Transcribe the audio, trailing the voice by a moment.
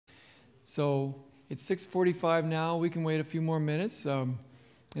So it's 6:45 now. We can wait a few more minutes. In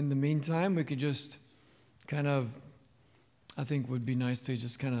the meantime, we could just kind of, I think would be nice to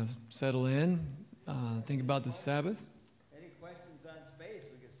just kind of settle in, think about the Sabbath. Any questions on space?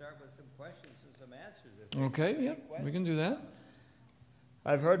 We could start with some questions and some answers. Okay, yeah, we can do that.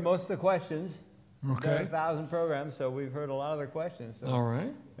 I've heard most of the questions. Okay. There are 1,000 programs, so we've heard a lot of the questions. So all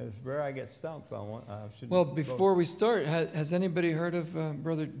right. As Burr, I get stumped on one. Well, before we start, has anybody heard of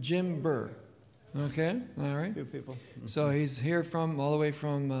Brother Jim Burr? Okay, all right. A few people. So he's here all the way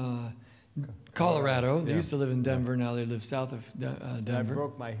from Colorado. They used to live in Denver. Now they live south of Denver. I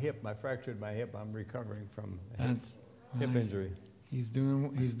broke my hip. I fractured my hip. I'm recovering from hip injury. He's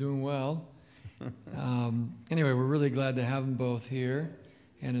doing well. Anyway, we're really glad to have them both here,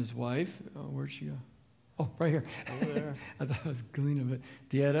 and his wife. Where'd she go? Oh, right here. Over there. I thought it was Galena, but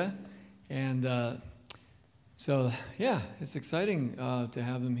Dieta. And so, yeah, it's exciting to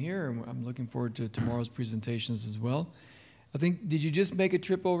have them here. And I'm looking forward to tomorrow's presentations as well. I think, did you just make a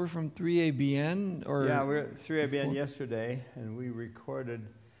trip over from 3ABN? Yeah, we were at 3ABN yesterday, and we recorded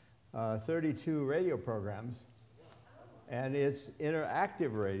 32 radio programs. And it's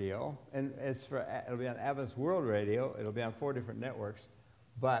interactive radio, and it'll be on Adventist World Radio. It'll be on 4 different networks.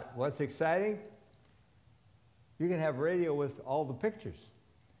 But what's exciting, you can have radio with all the pictures,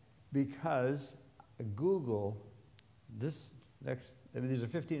 because Google, these are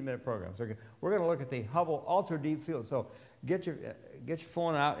 15-minute programs. Okay, we're going to look at the Hubble Ultra Deep Field. So get your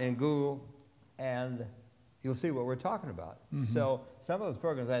phone out and Google, and you'll see what we're talking about. Mm-hmm. So some of those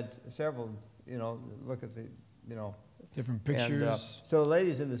programs had several, look at the, different pictures. And, so the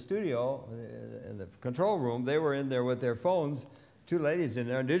ladies in the studio, in the control room, they were in there with their phones. 2 ladies in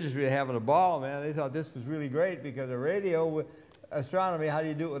there, and they're just really having a ball, man. They thought this was really great because the radio, astronomy, how do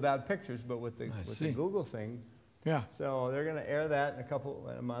you do it without pictures? But with the Google thing, yeah. So they're going to air that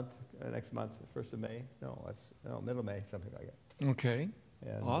in a month, next month, the 1st of May. Middle of May, something like that. Okay.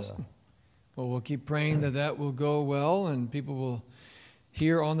 And, awesome. Well, we'll keep praying that will go well, and people will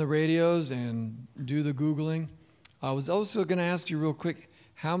hear on the radios and do the Googling. I was also going to ask you real quick,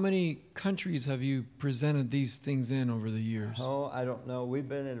 how many countries have you presented these things in over the years? Oh, I don't know. We've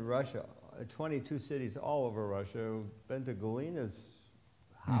been in Russia, 22 cities all over Russia. We've been to Galena's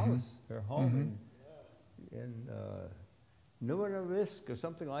house, her home, in Novorossiysk or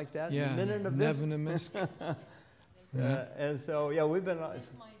something like that. Yeah, Novorossiysk. And so, we've been...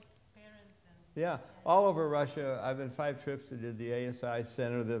 Yeah, all over Russia. I've been 5 trips. I did the ASI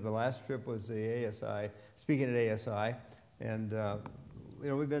Center. The last trip was the ASI, speaking at ASI. And...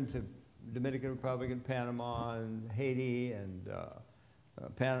 we've been to Dominican Republic and Panama and Haiti and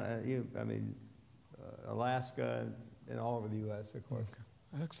Alaska and all over the U.S., of course.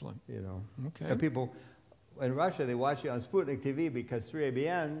 Okay. Excellent. Okay. And people in Russia, they watch you on Sputnik TV because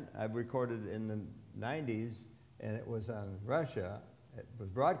 3ABN I recorded in the 90s, and it was on Russia. It was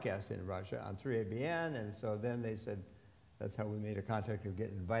broadcast in Russia on 3ABN, and so then they said, that's how we made a contact of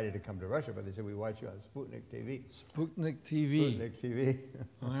getting invited to come to Russia. But they said, we watch you on Sputnik TV. Sputnik TV. Sputnik TV.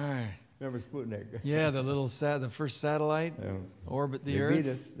 All right. Remember Sputnik? Yeah, the little the first satellite orbit the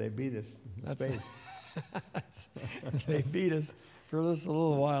Earth. They beat us in space. They beat us for just a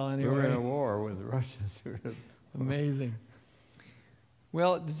little while anyway. We were in a war with the Russians. Amazing.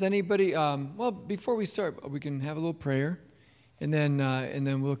 Well, does anybody, before we start, we can have a little prayer. And then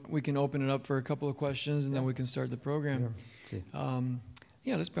we can open it up for a couple of questions, and then we can start the program.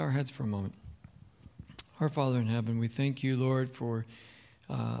 Let's bow our heads for a moment. Our Father in heaven, we thank you, Lord, for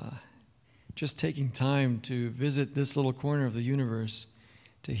just taking time to visit this little corner of the universe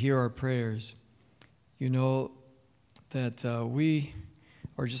to hear our prayers. You know that we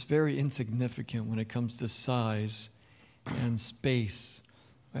are just very insignificant when it comes to size and space.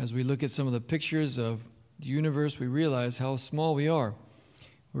 As we look at some of the pictures of the universe, we realize how small we are.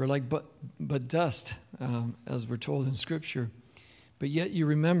 We're like but dust, as we're told in Scripture. But yet you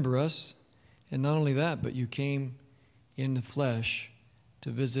remember us, and not only that, but you came in the flesh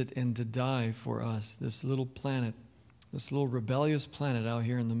to visit and to die for us, this little planet, this little rebellious planet out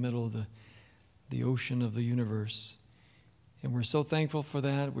here in the middle of the ocean of the universe. And we're so thankful for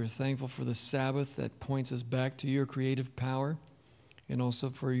that. We're thankful for the Sabbath that points us back to your creative power, and also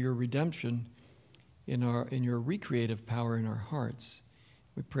for your redemption in your recreative power in our hearts.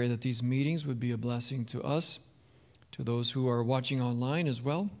 We pray that these meetings would be a blessing to us, to those who are watching online as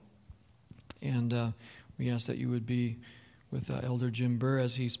well. And we ask that you would be with Elder Jim Burr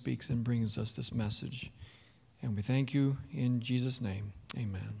as he speaks and brings us this message. And we thank you in Jesus' name.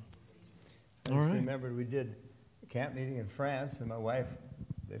 Amen. I just remembered we did a camp meeting in France, and my wife,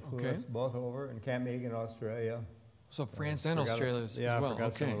 they flew us both over, and camp meeting in Australia. So France and Forgot Australia as yeah, well. I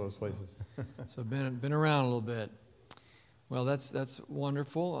forgot some Okay. of those places. So been around a little bit. Well, that's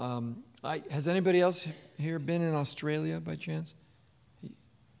wonderful. Has anybody else here been in Australia by chance?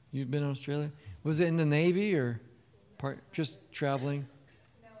 You've been in Australia? Was it in the Navy or just traveling?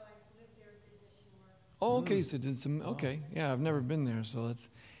 No, I lived there, did mission work. Oh, okay. So did some. Okay, yeah. I've never been there, so that's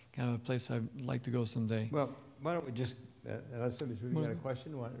kind of a place I'd like to go someday. Well, why don't we just, unless somebody's really got a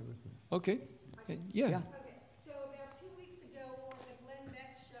question? Okay. Yeah. Okay, so about 2 weeks ago on the Glenn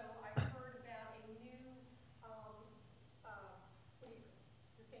Beck show, I heard about a new,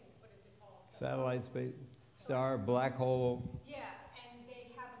 what is it called? Satellite, space, star, black hole. Yeah, and they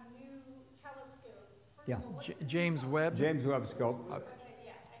have a new telescope. First Yeah. of all, what's the new James telescope? Webb. James Webb Scope. Okay,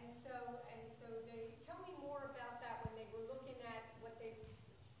 yeah, and so they, tell me more about that when they were looking at what they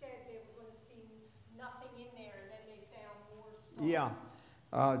said they were gonna see nothing in there, and then they found more stars. Yeah.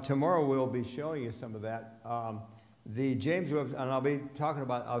 Tomorrow we'll be showing you some of that. The James Webb, and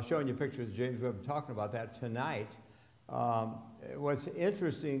I'll showing you pictures of James Webb talking about that tonight. What's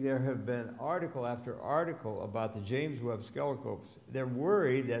interesting, there have been article after article about the James Webb telescopes. They're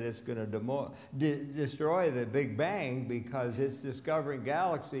worried that it's going to destroy the Big Bang because it's discovering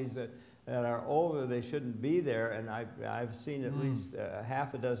galaxies that are older, they shouldn't be there, and I've seen at least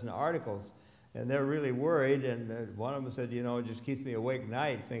half a dozen articles. And they're really worried, and one of them said, you know, it just keeps me awake at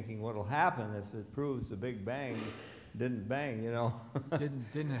night thinking what'll happen if it proves the Big Bang didn't bang, you know.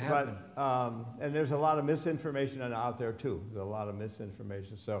 Didn't happen. But, and there's a lot of misinformation out there too. There's a lot of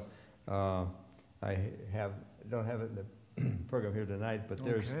misinformation. So I don't have it in the program here tonight, but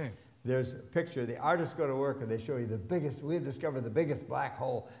there's a picture. The artists go to work and they show you we've discovered the biggest black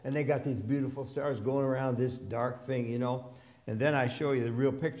hole, and they got these beautiful stars going around this dark thing, you know. And then I show you the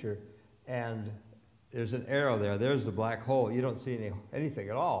real picture. And there's an arrow there. There's the black hole. You don't see anything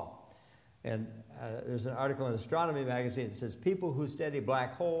at all. And there's an article in Astronomy magazine that says, people who study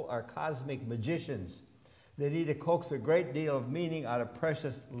black hole are cosmic magicians. They need to coax a great deal of meaning out of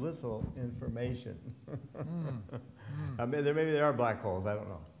precious little information. I mean, maybe there are black holes. I don't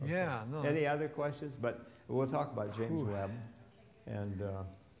know. Yeah. No, Any other questions? But we'll talk about James Webb. And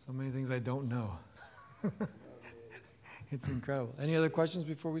so many things I don't know. It's incredible. Any other questions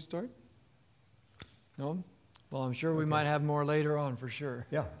before we start? No? Well, I'm sure we might have more later on for sure.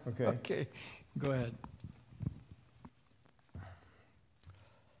 yeah, okay. Okay, go ahead.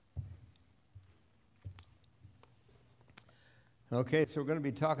 Okay, so we're going to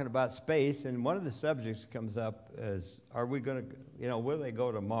be talking about space, and one of the subjects comes up is, are we going to, you know, will they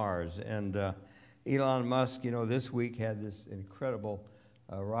go to Mars? And Elon Musk, you know, this week had this incredible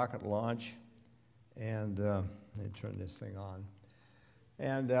rocket launch, and let me turn this thing on.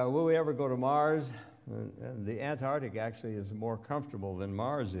 And will we ever go to Mars? And the Antarctic actually is more comfortable than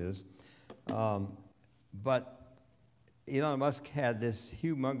Mars is. But Elon Musk had this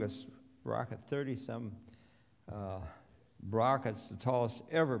humongous rocket, 30-some rockets, the tallest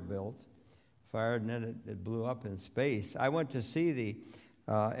ever built, fired, and then it blew up in space. I went to see the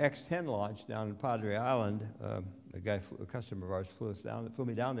X-10 launch down in Padre Island. A customer of ours flew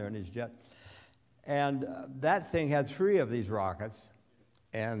me down there in his jet. And that thing had 3 of these rockets.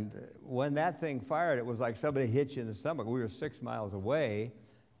 And when that thing fired, it was like somebody hit you in the stomach. We were 6 miles away,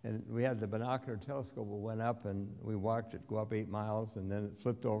 and we had the binocular telescope. We went up, and we watched it go up 8 miles, and then it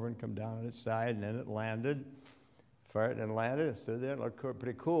flipped over and come down on its side, and then it landed, fired and landed. It stood there and looked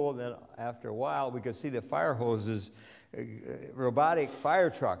pretty cool. And then after a while, we could see the fire hoses. Robotic fire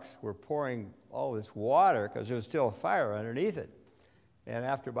trucks were pouring all this water because there was still a fire underneath it. And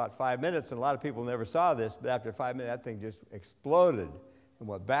after about 5 minutes, and a lot of people never saw this, but after 5 minutes, that thing just exploded and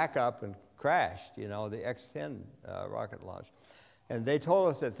went back up and crashed, you know, the X-10 rocket launch. And they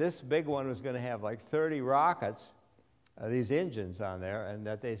told us that this big one was going to have like 30 rockets, these engines on there, and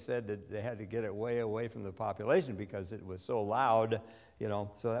that they said that they had to get it way away from the population because it was so loud, you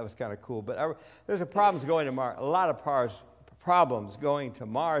know, so that was kind of cool. But there's a problems going to Mars, a lot of problems going to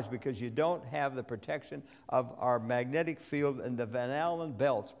Mars because you don't have the protection of our magnetic field, and the Van Allen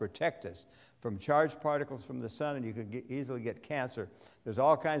belts protect us from charged particles from the sun, and you could easily get cancer. There's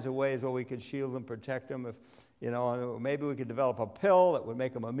all kinds of ways where we could shield them, protect them. If, you know, maybe we could develop a pill that would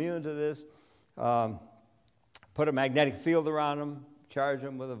make them immune to this, put a magnetic field around them, charge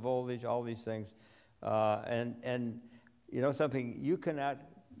them with a voltage, all these things. And you know something, you cannot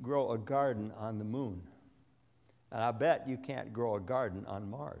grow a garden on the moon. And I bet you can't grow a garden on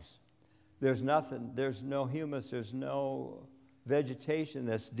Mars. There's nothing, there's no humus, there's no vegetation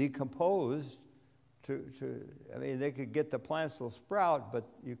that's decomposed I mean, they could get the plants to sprout, but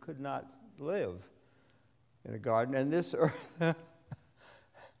you could not live in a garden. And this earth, you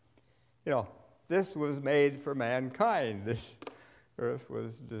know, this was made for mankind. This Earth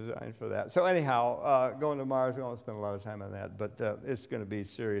was designed for that. So anyhow, going to Mars, we won't spend a lot of time on that, but it's going to be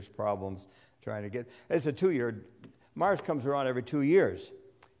serious problems trying to get. It's a 2-year. Mars comes around every 2 years,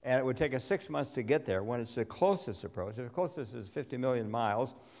 and it would take us 6 months to get there when it's the closest approach. The closest is 50 million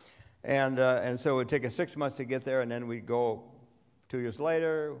miles, and so it would take us 6 months to get there, and then we'd go 2 years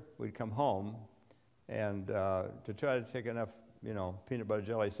later, we'd come home, and to try to take enough, peanut butter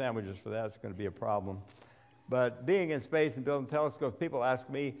jelly sandwiches for that is going to be a problem. But being in space and building telescopes, people ask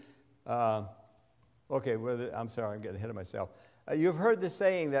me, I'm sorry, I'm getting ahead of myself. You've heard the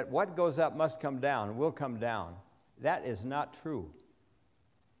saying that what goes up must come down, will come down. That is not true.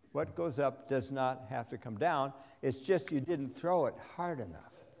 What goes up does not have to come down. It's just you didn't throw it hard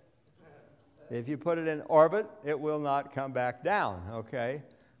enough. If you put it in orbit, it will not come back down, okay?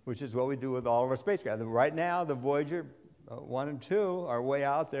 Which is what we do with all of our spacecraft. Right now, the Voyager 1 and 2 are way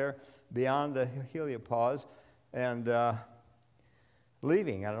out there beyond the heliopause and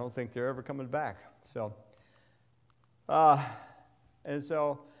leaving. I don't think they're ever coming back. So, and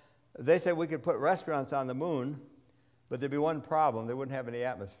so they said we could put restaurants on the moon, but there'd be one problem. They wouldn't have any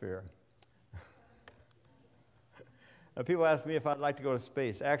atmosphere. People ask me if I'd like to go to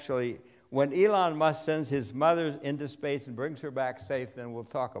space. Actually, when Elon Musk sends his mother into space and brings her back safe, then we'll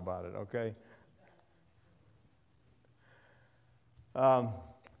talk about it, okay?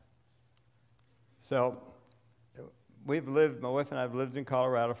 So we've lived, my wife and I have lived in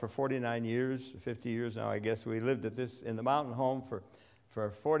Colorado for 49 years, 50 years now, I guess. We lived at this, in the mountain home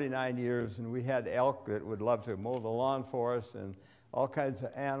for 49 years, and we had elk that would love to mow the lawn for us, and all kinds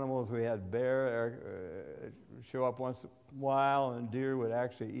of animals. We had bear show up once in a while, and deer would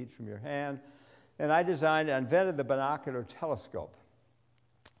actually eat from your hand. And I invented the binocular telescope.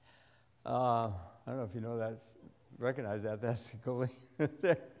 I don't know if you know that, recognize that. That's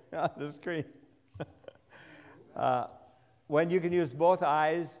the on the screen. When you can use both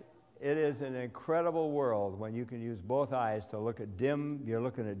eyes, it is an incredible world when you can use both eyes to look at you're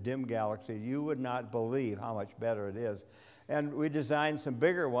looking at dim galaxies. You would not believe how much better it is. And we designed some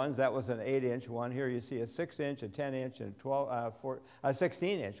bigger ones. That was an 8-inch one. Here you see a 6-inch, a 10-inch, and a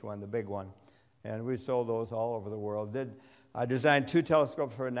 16-inch one, the big one. And we sold those all over the world. I designed 2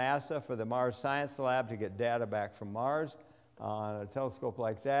 telescopes for NASA, for the Mars Science Lab, to get data back from Mars on a telescope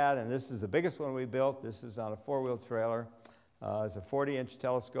like that. And this is the biggest one we built. This is on a 4-wheel trailer. It's a 40-inch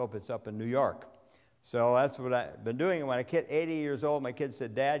telescope. It's up in New York. So that's what I've been doing. And when I hit 80 years old, my kids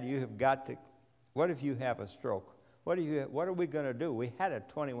said, "Dad, you have got to, what if you have a stroke? What are we going to do?" We had a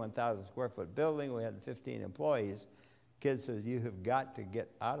 21,000 square foot building. We had 15 employees. Kids says, "You have got to get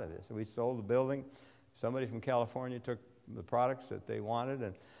out of this." And we sold the building. Somebody from California took the products that they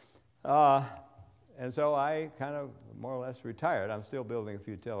wanted. And so I kind of more or less retired. I'm still building a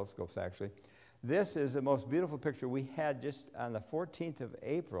few telescopes, actually. This is the most beautiful picture we had just on the 14th of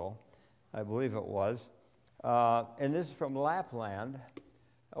April, I believe it was. And this is from Lapland.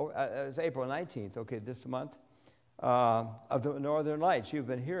 It's April 19th, okay, this month. Of the Northern Lights. You've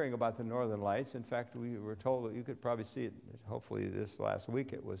been hearing about the Northern Lights. In fact, we were told that you could probably see it, hopefully this last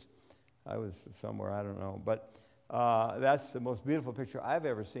week I was somewhere, I don't know. But that's the most beautiful picture I've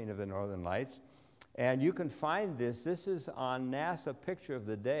ever seen of the Northern Lights. And you can find this. This is on NASA Picture of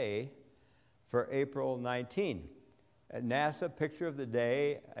the Day for April 19. NASA Picture of the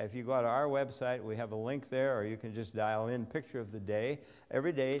Day. If you go to our website, we have a link there, or you can just dial in Picture of the Day.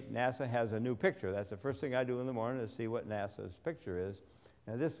 Every day, NASA has a new picture. That's the first thing I do in the morning, to see what NASA's picture is.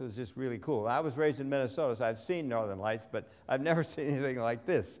 And this was just really cool. I was raised in Minnesota, so I've seen Northern Lights, but I've never seen anything like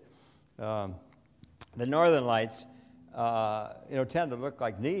this. The Northern Lights, tend to look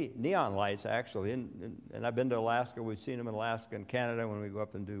like neon lights, actually. And I've been to Alaska. We've seen them in Alaska and Canada when we go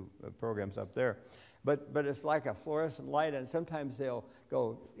up and do programs up there. But it's like a fluorescent light, and sometimes they'll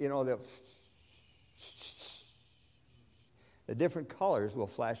go, the different colors will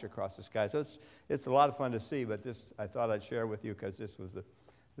flash across the sky. So it's a lot of fun to see, but this I thought I'd share with you because this was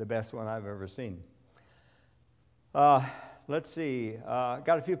the best one I've ever seen. Let's see.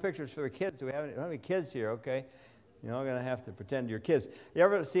 Got a few pictures for the kids. We don't have any kids here, okay? You're not going to have to pretend you're kids. You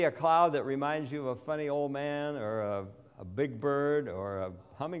ever see a cloud that reminds you of a funny old man or a big bird or a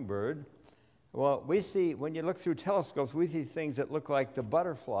hummingbird? Well, we see, when you look through telescopes, we see things that look like the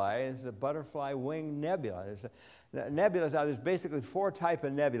butterfly. It's a butterfly wing nebula. There's basically 4 types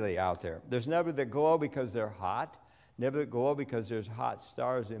of nebulae out there. There's nebulae that glow because they're hot. Nebulae that glow because there's hot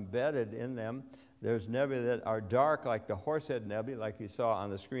stars embedded in them. There's nebulae that are dark, like the Horsehead Nebula, like you saw on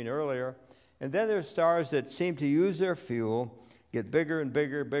the screen earlier. And then there's stars that seem to use their fuel, get bigger and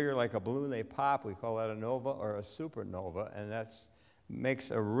bigger, bigger, like a balloon they pop. We call that a nova or a supernova, and that's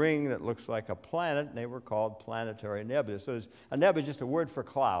makes a ring that looks like a planet, and they were called planetary nebulae. So a nebula is just a word for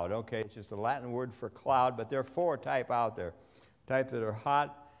cloud, okay? It's just a Latin word for cloud, but there are 4 types out there. Type that are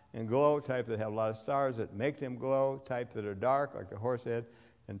hot and glow, type that have a lot of stars that make them glow, type that are dark, like the horse head,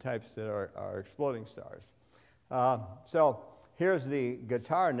 and types that are exploding stars. So here's the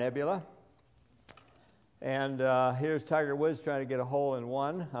Guitar Nebula. And here's Tiger Woods trying to get a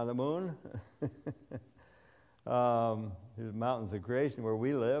hole-in-one on the moon. Here's the mountains of creation where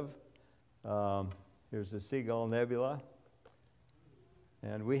we live. Here's the Seagull Nebula.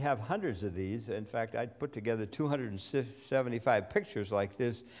 And we have hundreds of these. In fact, I put together 275 pictures like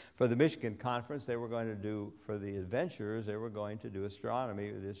this for the Michigan conference. They were going to do, for the adventurers, they were going to do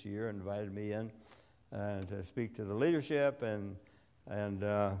astronomy this year, invited me in to speak to the leadership and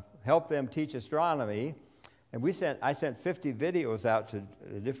help them teach astronomy. And I sent 50 videos out to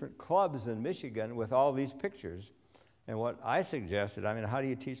different clubs in Michigan with all these pictures. And what I suggested, I mean, how do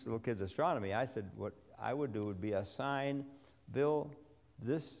you teach little kids astronomy? I said what I would do would be assign, Bill,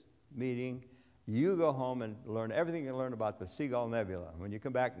 this meeting, you go home and learn everything you learn about the Seagull Nebula. When you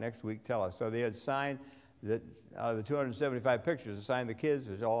come back next week, tell us. So they had signed that out of the 275 pictures, assigned the kids.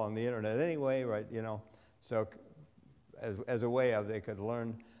 It's all on the internet anyway, right? You know, so as a way of they could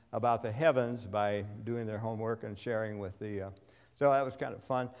learn about the heavens by doing their homework and sharing with the. So that was kind of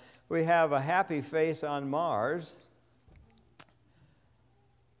fun. We have a happy face on Mars.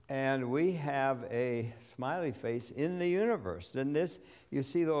 And we have a smiley face in the universe. And this, you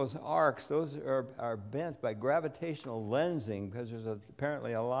see those arcs, those are bent by gravitational lensing because there's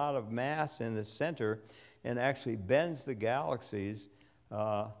apparently a lot of mass in the center and actually bends the galaxies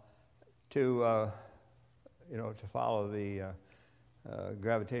to follow the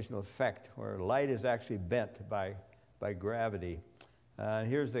gravitational effect where light is actually bent by gravity.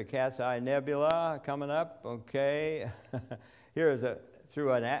 Here's the Cat's Eye Nebula coming up, okay. Here's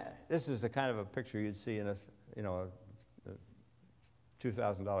this is the kind of a picture you'd see in a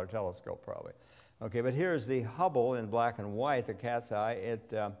 $2,000 telescope probably. Okay, but here's the Hubble in black and white, the Cat's Eye.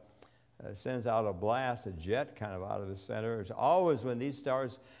 It sends out a blast, a jet kind of out of the center. There's always, when these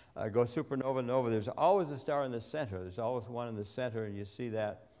stars go supernova, nova, there's always a star in the center. There's always one in the center, and you see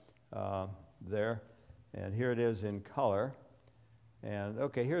that there. And here it is in color. And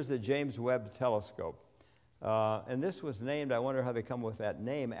okay, here's the James Webb Telescope. And this was named, I wonder how they come with that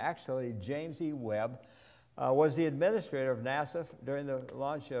name. Actually, James E. Webb was the administrator of NASA during the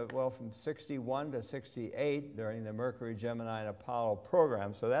launch of, well, from 61 to 68 during the Mercury, Gemini, and Apollo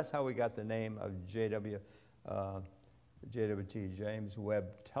program. So that's how we got the name of JWT, James Webb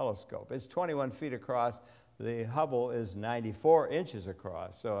Telescope. It's 21 feet across. The Hubble is 94 inches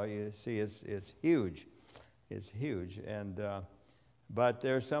across. So you see it's huge. It's huge. And, but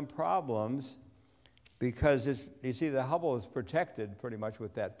there's some problems. Because you see, the Hubble is protected pretty much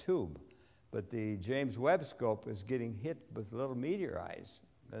with that tube. But the James Webb scope is getting hit with little meteorites.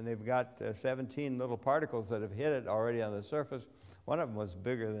 And they've got 17 little particles that have hit it already on the surface. One of them was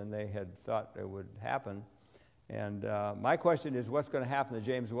bigger than they had thought it would happen. And my question is, what's going to happen to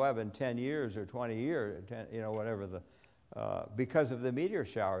James Webb in 10 years or 20 years, whatever, because of the meteor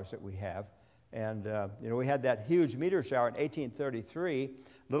showers that we have. And, we had that huge meteor shower in 1833,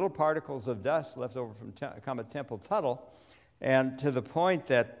 little particles of dust left over from Comet Tempel-Tuttle, and to the point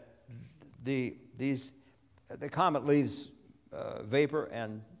that the comet leaves vapor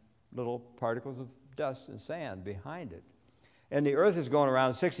and little particles of dust and sand behind it. And the Earth is going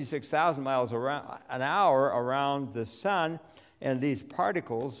around 66,000 miles an hour around the sun, and these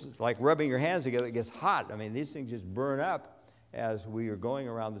particles, like rubbing your hands together, it gets hot. I mean, these things just burn up. As we are going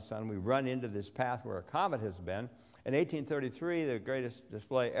around the sun, we run into this path where a comet has been. In 1833, the greatest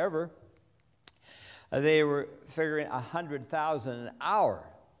display ever, they were figuring 100,000 an hour.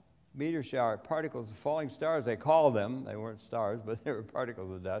 Meteor shower, particles of falling stars, they call them. They weren't stars, but they were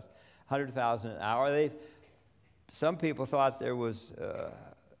particles of dust. 100,000 an hour. Some people thought there was,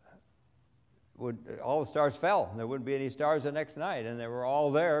 all the stars fell. And there wouldn't be any stars the next night. And they were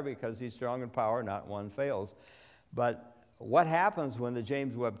all there because he's strong in power, not one fails. But what happens when the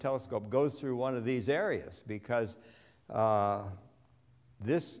James Webb Telescope goes through one of these areas? Because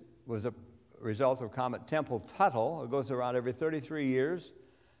this was a result of Comet Tempel-Tuttle. It goes around every 33 years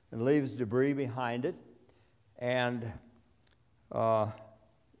and leaves debris behind it. And the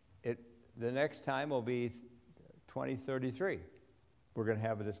next time will be 2033. We're going to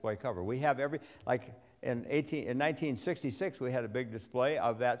have a display cover. We have in 1966, we had a big display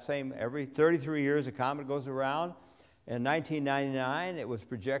of that same, every 33 years a comet goes around. In 1999, it was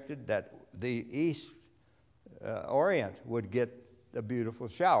projected that the East Orient would get a beautiful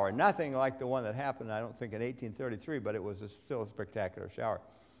shower. Nothing like the one that happened, I don't think, in 1833, but it was still a spectacular shower.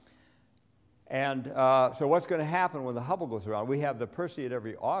 And so what's going to happen when the Hubble goes around? We have the Perseid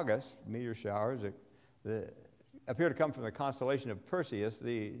every August, meteor showers that appear to come from the constellation of Perseus.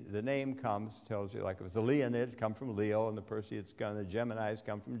 The name tells you, like it was the Leonids come from Leo, and the Perseids the Geminis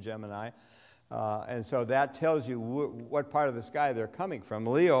come from Gemini. And so that tells you what part of the sky they're coming from.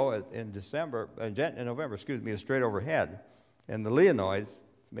 Leo in November, is straight overhead. And the Leonids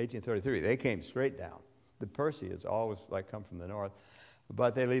from 1833, they came straight down. The Perseids always come from the north.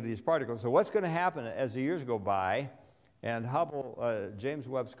 But they leave these particles. So what's going to happen as the years go by, and Hubble, James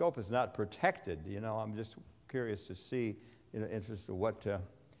Webb scope is not protected. I'm just curious to see, interested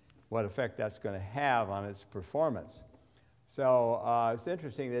what effect that's going to have on its performance. So it's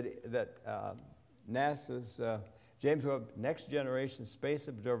interesting that NASA's James Webb Next Generation Space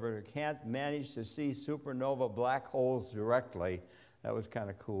Observer can't manage to see supernova black holes directly. That was kind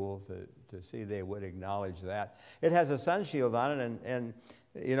of cool to see they would acknowledge that. It has a sun shield on it, and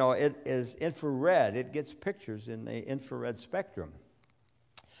it is infrared. It gets pictures in the infrared spectrum.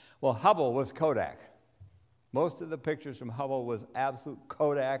 Well, Hubble was Kodak. Most of the pictures from Hubble was absolute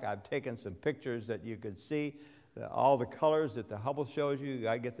Kodak. I've taken some pictures that you could see. All the colors that the Hubble shows you,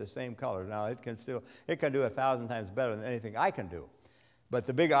 I get the same colors. Now, it can do 1,000 times better than anything I can do. But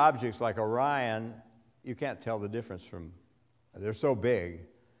the big objects like Orion, you can't tell the difference from. They're so big,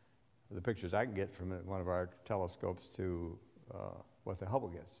 the pictures I can get from one of our telescopes to what the Hubble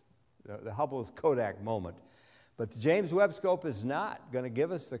gets. The Hubble is Kodak moment. But the James Webb scope is not going to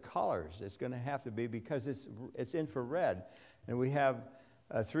give us the colors. It's going to have to be, because it's infrared. And we have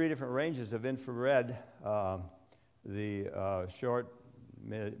 3 different ranges of infrared, the short,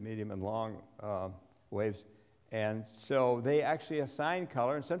 medium, and long waves. And so they actually assign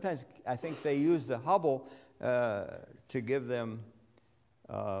color. And sometimes I think they use the Hubble to give them,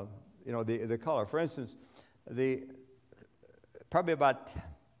 the color. For instance, probably about,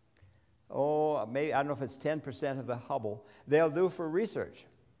 maybe, I don't know if it's 10% of the Hubble, they'll do for research,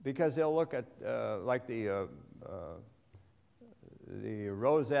 because they'll look at, like the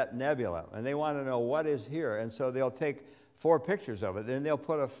Rosette Nebula, and they want to know what is here. And so they'll take 4 pictures of it, then they'll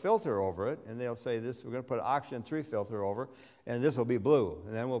put a filter over it, and they'll say, we're going to put an oxygen 3 filter over, and this will be blue.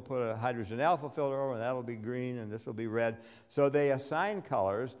 And then we'll put a hydrogen alpha filter over, and that'll be green, and this will be red. So they assign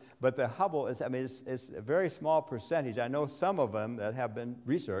colors, but the Hubble, it's a very small percentage. I know some of them that have been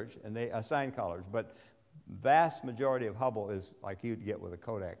researched, and they assign colors, but vast majority of Hubble is like you'd get with a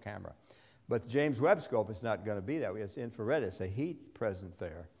Kodak camera. But the James Webb scope is not going to be that way. It's infrared. It's a heat present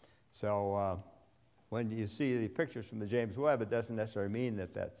there. So when you see the pictures from the James Webb, it doesn't necessarily mean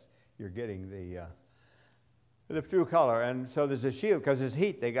that you're getting the true color. And so there's a shield, because there's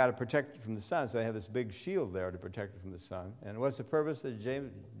heat. They got to protect it from the sun, so they have this big shield there to protect it from the sun. And what's the purpose of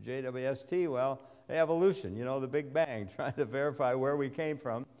JWST? Well, evolution, the Big Bang, trying to verify where we came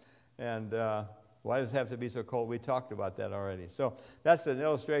from. And why does it have to be so cold? We talked about that already. So that's an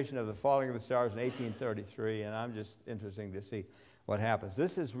illustration of the falling of the stars in 1833, and I'm just interested to see what happens.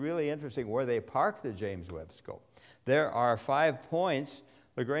 This is really interesting where they park the James Webb scope. There are 5 points,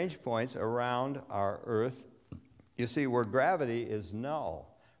 Lagrange points, around our Earth. You see where gravity is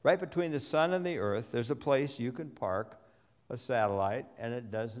null. Right between the sun and the Earth, there's a place you can park a satellite, and it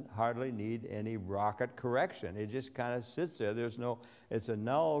doesn't hardly need any rocket correction. It just kind of sits there. It's a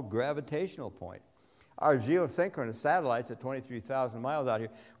null gravitational point. Our geosynchronous satellites at 23,000 miles out here,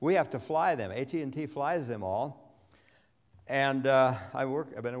 we have to fly them. AT&T flies them all. And I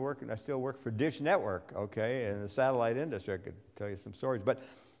still work for Dish Network, okay, in the satellite industry. I could tell you some stories. But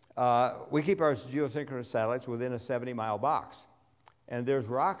we keep our geosynchronous satellites within a 70-mile box. And there's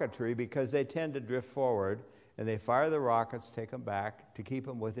rocketry, because they tend to drift forward, and they fire the rockets, take them back to keep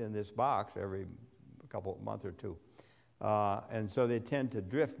them within this box every month or 2. And so they tend to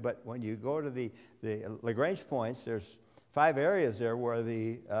drift. But when you go to the Lagrange points, there's 5 areas there where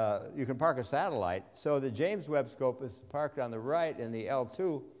you can park a satellite. So the James Webb scope is parked on the right in the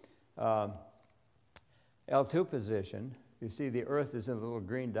L2 position. You see the Earth is in the little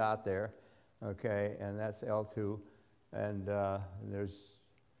green dot there, okay, and that's L2. And there's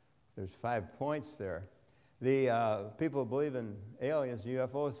 5 points there. The people who believe in aliens and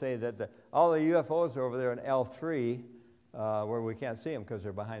UFOs say that all the UFOs are over there in L3, where we can't see them because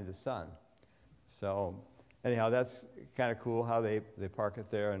they're behind the sun. So anyhow, that's kind of cool how they park it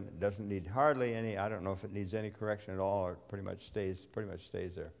there, and it doesn't need hardly any. I don't know if it needs any correction at all, or it pretty much stays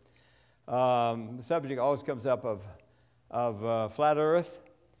there. The subject always comes up of flat Earth,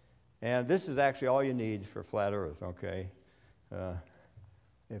 and this is actually all you need for flat Earth. Okay.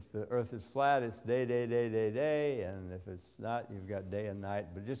 If the earth is flat, it's day, day, day, day, day, and if it's not, you've got day and night.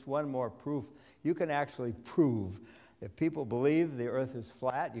 But just one more proof. You can actually prove, if people believe the earth is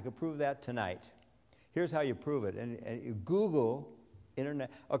flat, you can prove that tonight. Here's how you prove it. And you Google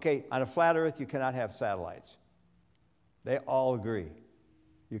internet. Okay, on a flat earth, you cannot have satellites. They all agree.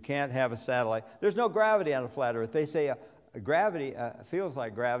 You can't have a satellite. There's no gravity on a flat earth. They say gravity feels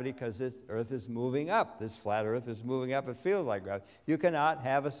like gravity because this earth is moving up. This flat earth is moving up. It feels like gravity. You cannot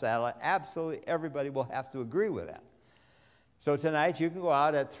have a satellite. Absolutely everybody will have to agree with that. So tonight you can go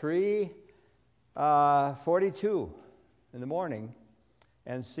out at 3:42 in the morning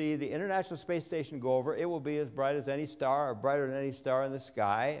and see the International Space Station go over. It will be as bright as any star, or brighter than any star in the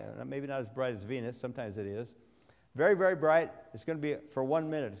sky. Maybe not as bright as Venus. Sometimes it is. Very, very bright. It's going to be, for 1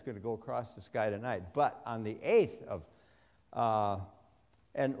 minute, it's going to go across the sky tonight. But on the 8th of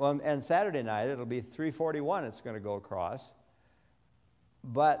and Saturday night, it'll be 3:41, it's going to go across.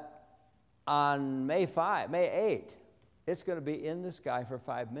 But on May 8, it's going to be in the sky for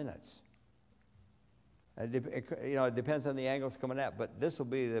 5 minutes. It depends on the angle it's coming at, but this will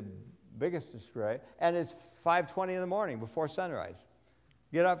be the biggest display. And it's 5:20 in the morning before sunrise.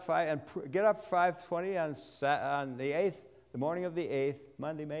 Get up 5:20 on the 8th, the morning of the 8th,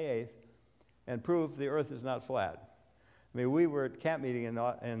 Monday, May 8th, and prove the earth is not flat. I mean, we were at camp meeting we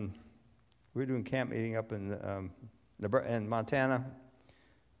were doing camp meeting up in Montana,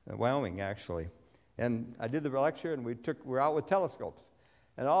 Wyoming actually, and I did the lecture, and we're out with telescopes,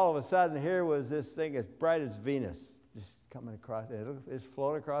 and all of a sudden here was this thing as bright as Venus, just coming across. It's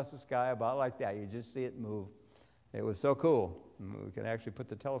floating across the sky about like that. You just see it move. It was so cool. We can actually put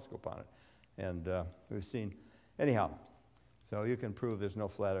the telescope on it, and we've seen anyhow. So you can prove there's no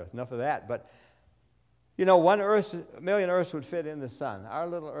flat Earth. Enough of that, but. You know, 1 million Earths would fit in the sun. Our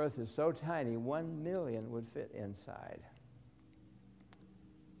little Earth is so tiny, 1 million would fit inside.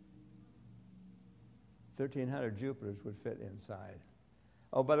 1,300 Jupiters would fit inside.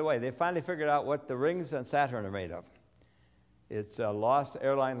 Oh, by the way, they finally figured out what the rings on Saturn are made of. It's lost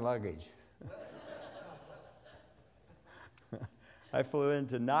airline luggage. I flew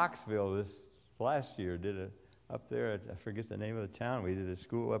into Knoxville this last year, did it up there. I forget the name of the town. We did a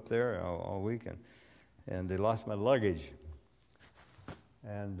school up there all weekend. And they lost my luggage.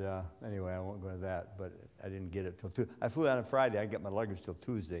 And anyway, I won't go into that, but I didn't get it till Tuesday. I flew out on Friday. I didn't get my luggage till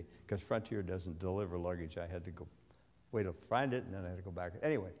Tuesday because Frontier doesn't deliver luggage. I had to go wait to find it, and then I had to go back.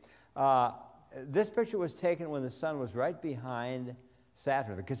 Anyway, this picture was taken when the sun was right behind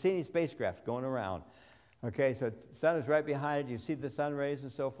Saturn, the Cassini spacecraft going around. Okay, so the sun is right behind it. You see the sun rays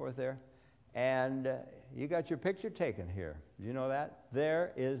and so forth there. And you got your picture taken here. Do you know that?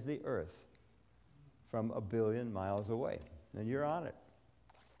 There is the Earth from 1 billion miles away, and you're on it.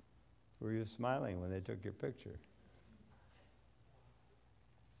 Were you smiling when they took your picture?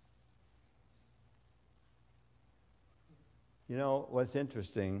 You know what's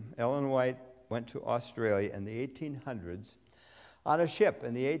interesting? Ellen White went to Australia in the 1800s on a ship.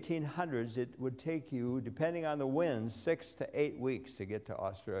 In the 1800s, it would take you, depending on the winds, 6 to 8 weeks to get to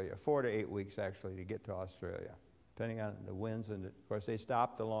Australia. 4 to 8 weeks, actually, to get to Australia, depending on the winds. And, of course, they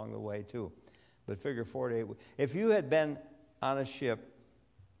stopped along the way, too. But figure 4 to 8 weeks. If you had been on a ship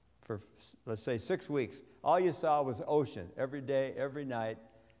for, let's say, 6 weeks, all you saw was ocean every day, every night,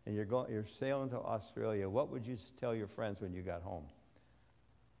 and you're sailing to Australia, what would you tell your friends when you got home?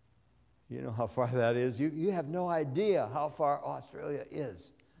 You know how far that is? You have no idea how far Australia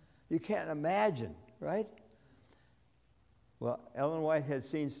is. You can't imagine, right? Well, Ellen White had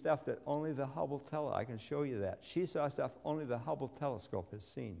seen stuff that only the Hubble telescope, I can show you that. She saw stuff only the Hubble telescope has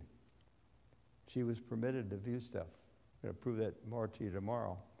seen. She was permitted to view stuff. I'm going to prove that more to you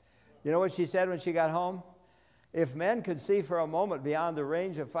tomorrow. You know what she said when she got home? If men could see for a moment beyond the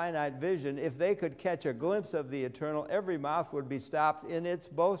range of finite vision, if they could catch a glimpse of the eternal, every mouth would be stopped in its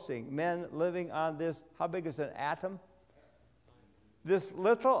boasting. Men living on this, how big is an atom? This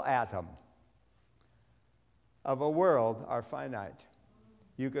little atom of a world are finite.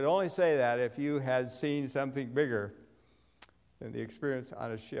 You could only say that if you had seen something bigger than the experience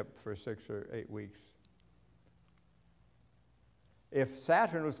on a ship for 6 or 8 weeks. If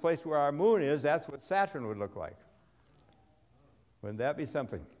Saturn was placed where our moon is, that's what Saturn would look like. Wouldn't that be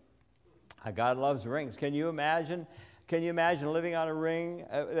something? God loves rings. Can you imagine living on a ring,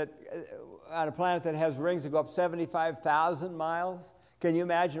 on a planet that has rings that go up 75,000 miles? Can you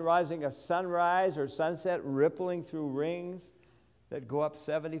imagine rising a sunrise or sunset rippling through rings that go up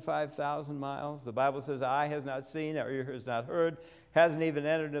 75,000 miles? The Bible says, eye has not seen, or ear has not heard, hasn't even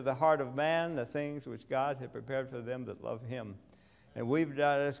entered into the heart of man the things which God had prepared for them that love him. And we've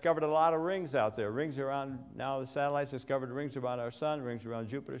discovered a lot of rings out there. Rings around, now the satellites discovered rings around our sun, rings around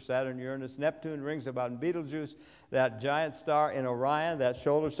Jupiter, Saturn, Uranus, Neptune, rings about Betelgeuse, that giant star in Orion, that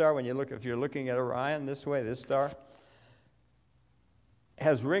shoulder star. When you look, if you're looking at Orion this way, this star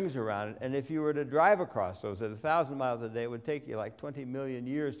has rings around it. And if you were to drive across those at 1,000 miles a day, it would take you like 20 million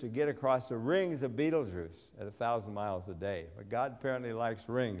years to get across the rings of Betelgeuse at 1,000 miles a day. But God apparently likes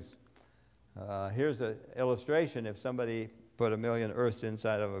rings. Here's an illustration. If somebody put 1 million Earths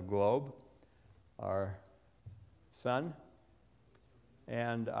inside of a globe, our sun,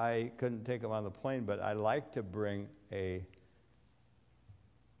 and I couldn't take them on the plane, but I like to bring a,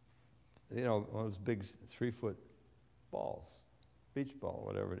 one of those big 3-foot balls, beach ball,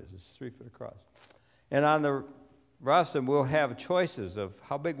 whatever it is, it's 3 foot across. And on the rostrum, we'll have choices of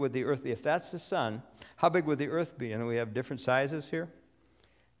how big would the Earth be. If that's the sun, how big would the Earth be? And we have different sizes here.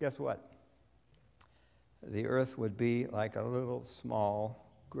 Guess what? The Earth would be like a little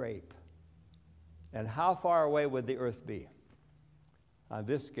small grape. And how far away would the Earth be on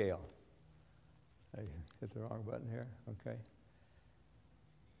this scale? I hit the wrong button here, okay.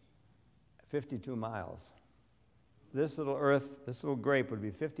 52 miles. This little Earth, this little grape would be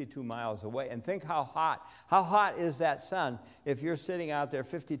 52 miles away. And think how hot is that sun? If you're sitting out there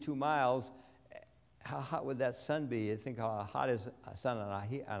 52 miles, how hot would that sun be? You think how hot is a sun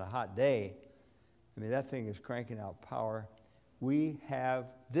on a hot day. I mean, that thing is cranking out power. We have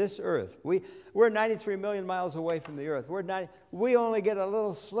this Earth. We're 93 million miles away from the Earth. We only get a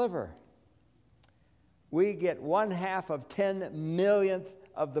little sliver. We get 1/2 of 10 millionth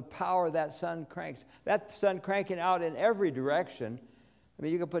of the power that sun cranks. That sun cranking out in every direction. I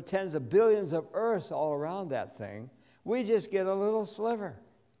mean, you can put tens of billions of Earths all around that thing. We just get a little sliver.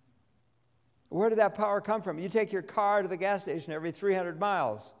 Where did that power come from? You take your car to the gas station every 300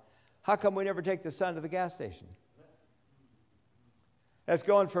 miles. How come we never take the sun to the gas station? That's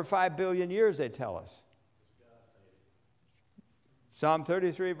going for 5 billion years, they tell us. Psalm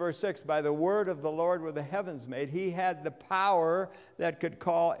 33, verse 6, by the word of the Lord were the heavens made. He had the power that could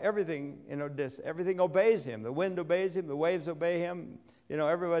call everything, everything obeys him. The wind obeys him, the waves obey him.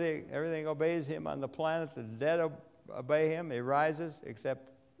 Everything obeys him on the planet. The dead obey him. He rises,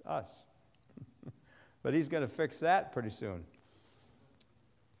 except us. But he's going to fix that pretty soon.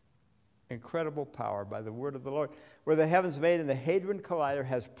 Incredible power by the word of the Lord. Where the heavens made, and the Hadron Collider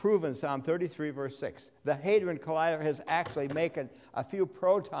has proven, Psalm 33, verse 6. The Hadron Collider has actually made a few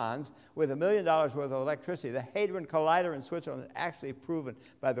protons with $1 million worth of electricity. The Hadron Collider in Switzerland has actually proven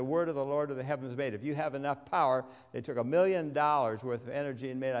by the word of the Lord of the heavens made. If you have enough power, they took $1 million worth of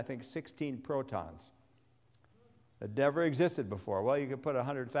energy and made, I think, 16 protons. That never existed before. Well, you could put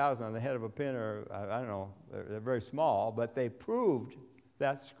 100,000 on the head of a pin, or I don't know, they're very small, but they proved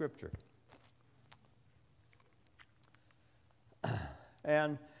that scripture.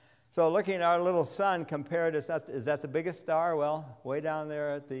 And so looking at our little sun compared, is that the biggest star? Well, way down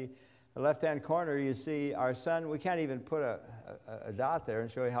there at the left-hand corner, you see our sun. We can't even put a dot there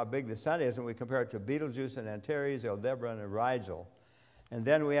and show you how big the sun is when we compare it to Betelgeuse and Antares, Aldebaran, and Rigel. And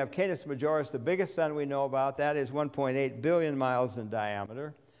then we have Canis Majoris, the biggest sun we know about. That is 1.8 billion miles in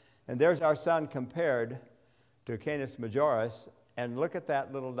diameter. And there's our sun compared to Canis Majoris. And look at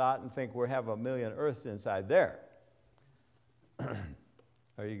that little dot and think we have 1 million Earths inside there.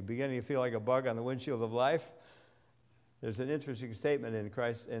 Are you beginning to feel like a bug on the windshield of life? There's an interesting statement in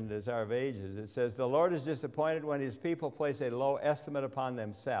Christ in the Desire of Ages. It says, the Lord is disappointed when his people place a low estimate upon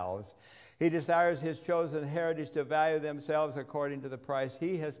themselves. He desires his chosen heritage to value themselves according to the price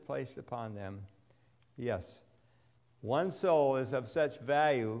he has placed upon them. Yes, one soul is of such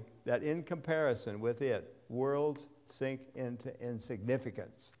value that in comparison with it, worlds sink into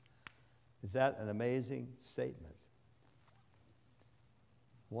insignificance. Is that an amazing statement?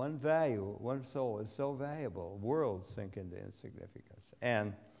 One soul is so valuable, worlds sink into insignificance.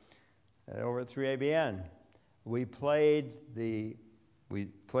 And over at 3ABN, we played the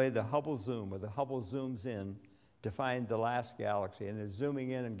Hubble zoom, where the Hubble zooms in to find the last galaxy, and it's zooming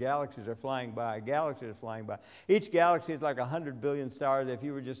in, and galaxies are flying by. Each galaxy is like 100 billion stars. If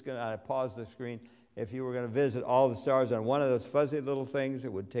you were just going to pause the screen, if you were going to visit all the stars on one of those fuzzy little things,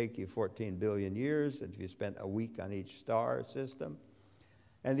 it would take you 14 billion years if you spent a week on each star system.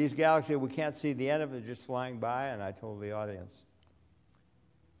 And these galaxies, we can't see the end of them, they're just flying by, and I told the audience,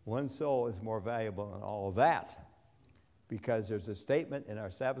 one soul is more valuable than all of that, because there's a statement in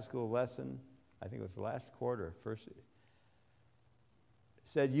our Sabbath school lesson, I think it was the last quarter, first,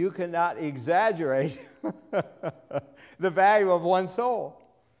 said you cannot exaggerate the value of one soul.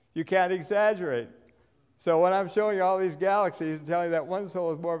 You can't exaggerate. So when I'm showing you all these galaxies and telling you that one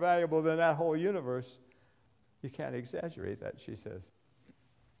soul is more valuable than that whole universe, You can't exaggerate that, she says.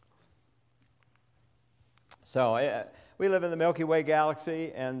 So we live in the Milky Way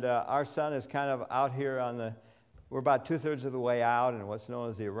galaxy, and our sun is kind of out here on the, we're about 2/3 of the way out in what's known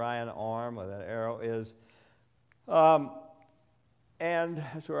as the Orion arm, where that arrow is. And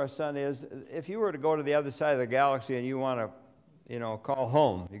that's where our sun is. If you were to go to the other side of the galaxy and you want to, call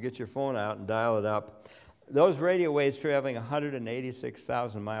home, you get your phone out and dial it up. Those radio waves traveling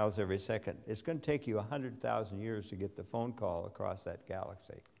 186,000 miles every second. It's going to take you 100,000 years to get the phone call across that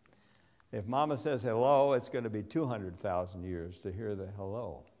galaxy. If Mama says hello, it's going to be 200,000 years to hear the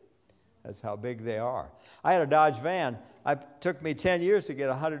hello. That's how big they are. I had a Dodge van. It took me 10 years to get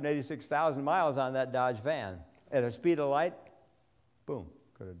 186,000 miles on that Dodge van. At the speed of light, boom,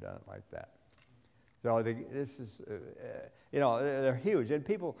 could have done it like that. So this is, they're huge. And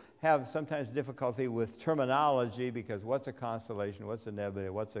people have sometimes difficulty with terminology because what's a constellation, what's a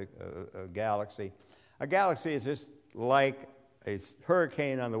nebula, what's a galaxy? A galaxy is just like a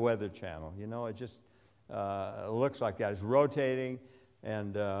hurricane on the Weather Channel. It just looks like that. It's rotating,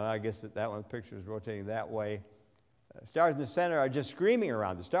 and I guess that one picture is rotating that way. Stars in the center are just screaming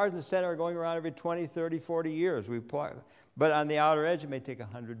around. The stars in the center are going around every 20, 30, 40 years. But on the outer edge, it may take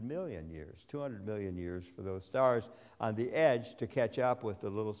 100 million years, 200 million years for those stars on the edge to catch up with the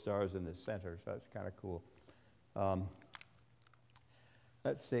little stars in the center. So that's kind of cool.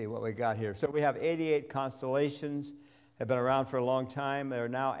 Let's see what we got here. So we have 88 constellations. Have been around for a long time. They're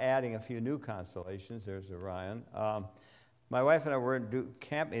now adding a few new constellations. There's Orion. My wife and I were in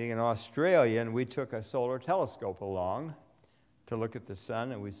camp meeting in Australia, and we took a solar telescope along to look at the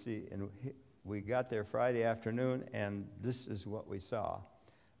sun, and we got there Friday afternoon, and this is what we saw.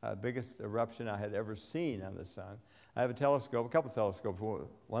 Biggest eruption I had ever seen on the sun. I have a telescope, a couple of telescopes.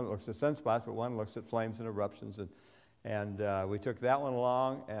 One looks at sunspots, but one looks at flames and eruptions, and we took that one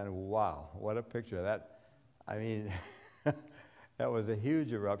along, and wow, what a picture. That was a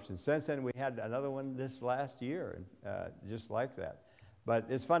huge eruption. Since then, we had another one this last year, just like that. But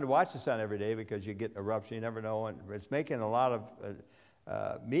it's fun to watch the sun every day because you get eruption. You never know. And it's making a lot of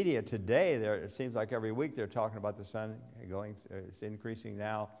media today. It seems like every week they're talking about the sun going. It's increasing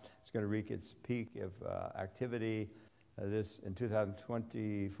now. It's going to reach its peak of activity this in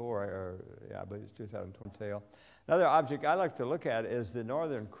 2024, I believe it's 2020. Another object I like to look at is the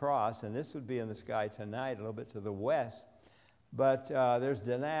Northern Cross, and this would be in the sky tonight, a little bit to the west. But there's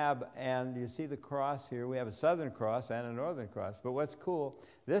Deneb, and you see the cross here. We have a Southern Cross and a Northern Cross. But what's cool,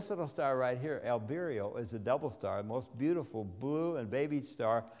 this little star right here, Albireo, is a double star, the most beautiful blue and baby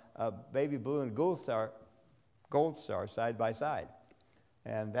star, baby blue and gold star side by side.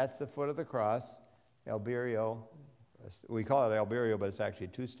 And that's the foot of the cross, Albireo. We call it Albireo, but it's actually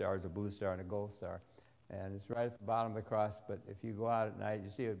two stars, a blue star and a gold star. And it's right at the bottom of the cross. But if you go out at night,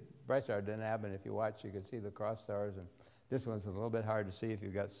 you see a bright star, Deneb, and if you watch, you can see the cross stars. And this one's a little bit hard to see if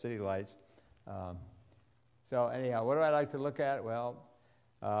you've got city lights. So anyhow, what do I like to look at? Well,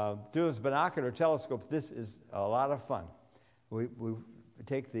 through this binocular telescope, this is a lot of fun. We've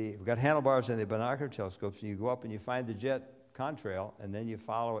got handlebars in the binocular telescopes, and you go up and you find the jet contrail, and then you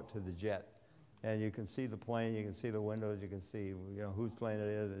follow it to the jet. And you can see the plane, you can see the windows, you can see whose plane it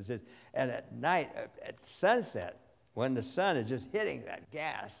is. And at night, at sunset, when the sun is just hitting that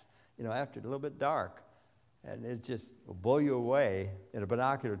gas, after a little bit dark, and it just will blow you away in a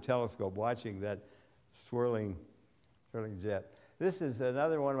binocular telescope watching that swirling jet. This is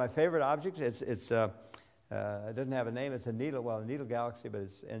another one of my favorite objects. It doesn't have a name. It's a needle galaxy, but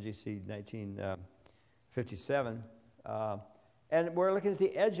it's NGC 1957. And we're looking at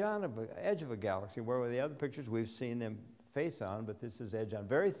the edge of a galaxy, where with the other pictures we've seen them face on, but this is edge on.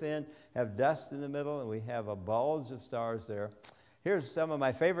 Very thin, have dust in the middle, and we have a bulge of stars there. Here's some of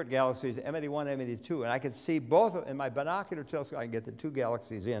my favorite galaxies, M81, M82, and I can see both in my binocular telescope. I can get the two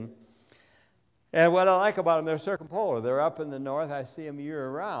galaxies in. And what I like about them, they're circumpolar. They're up in the north. I see them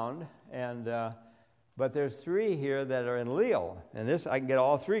year-round, but there's three here that are in Leo. And this, I can get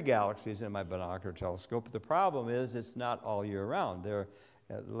all three galaxies in my binocular telescope. But the problem is it's not all year-round. They're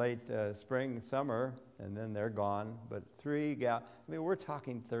at late spring, summer, and then they're gone. But we're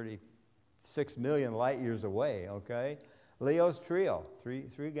talking 36 million light years away, okay? Leo's trio,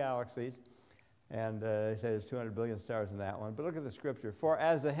 three galaxies, and they say there's 200 billion stars in that one. But look at the scripture. For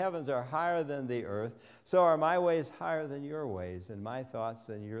as the heavens are higher than the earth, so are my ways higher than your ways, and my thoughts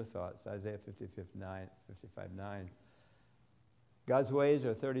than your thoughts. Isaiah 55:9. God's ways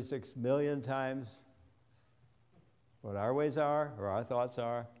are 36 million times what our ways are, or our thoughts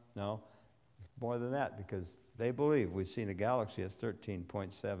are. No, it's more than that, because they believe we've seen a galaxy that's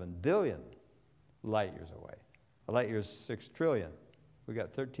 13.7 billion light years away. A light year is 6 trillion. We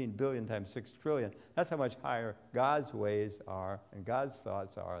got 13 billion times 6 trillion. That's how much higher God's ways are and God's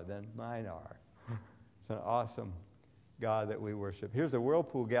thoughts are than mine are. It's an awesome God that we worship. Here's the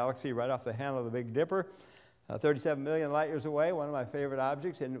Whirlpool Galaxy right off the handle of the Big Dipper, 37 million light years away, one of my favorite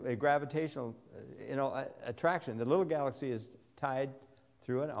objects, and a gravitational attraction. The little galaxy is tied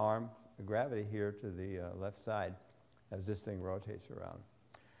through an arm of gravity here to the left side as this thing rotates around.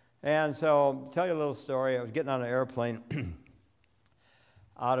 And so, tell you a little story. I was getting on an airplane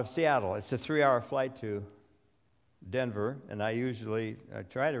out of Seattle. It's a 3-hour flight to Denver, and I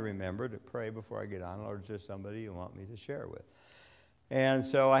try to remember to pray before I get on. Lord, is there somebody you want me to share with? And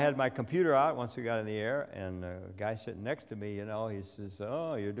so I had my computer out once we got in the air, and a guy sitting next to me, he says,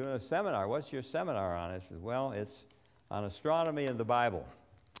 "Oh, you're doing a seminar. What's your seminar on?" I said, "Well, it's on astronomy and the Bible."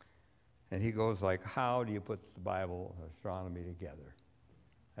 And he goes like, "How do you put the Bible and astronomy together?"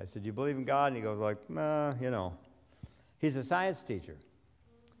 I said, "You believe in God?" And he goes like, He's a science teacher.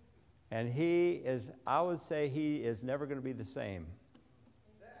 And I would say he is never going to be the same.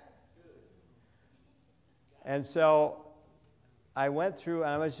 And so I went through,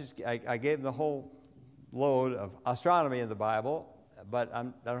 and I gave him the whole load of astronomy in the Bible, but I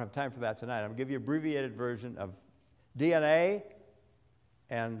don't have time for that tonight. I'm going to give you an abbreviated version of DNA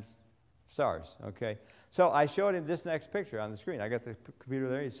and stars, okay? So I showed him this next picture on the screen. I got the computer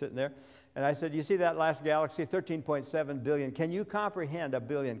there, he's sitting there. And I said, "You see that last galaxy, 13.7 billion. Can you comprehend a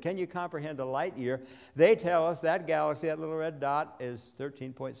billion? Can you comprehend a light year?" They tell us that galaxy, that little red dot, is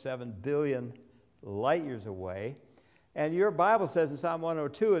 13.7 billion light years away. And your Bible says in Psalm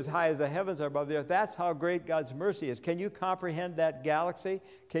 102, "As high as the heavens are above the earth." That's how great God's mercy is. Can you comprehend that galaxy?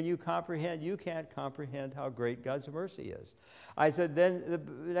 Can you comprehend? You can't comprehend how great God's mercy is. I said, then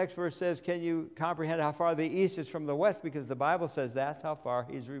the next verse says, "Can you comprehend how far the east is from the west?" Because the Bible says that's how far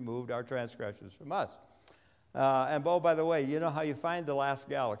he's removed our transgressions from us. And by the way, you know how you find the last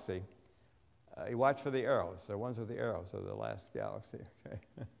galaxy? You watch for the arrows. The ones with the arrows are the last galaxy. Okay.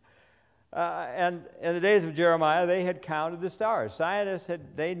 And in the days of Jeremiah, they had counted the stars. Scientists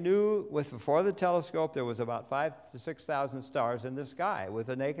they knew before the telescope there was about 5,000 to 6,000 stars in the sky with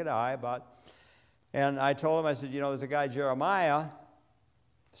the naked eye. And I told him, I said, there's a guy, Jeremiah,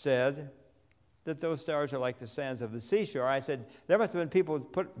 said that those stars are like the sands of the seashore. I said, there must have been people who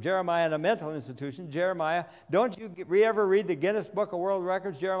put Jeremiah in a mental institution. Jeremiah, don't you ever read the Guinness Book of World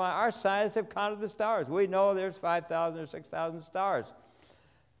Records? Jeremiah, our scientists have counted the stars. We know there's 5,000 or 6,000 stars.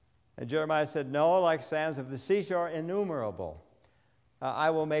 And Jeremiah said, "No, like sands of the seashore, innumerable.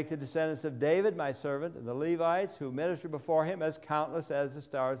 I will make the descendants of David, my servant, and the Levites who minister before him as countless as the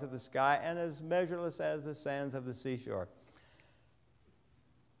stars of the sky and as measureless as the sands of the seashore."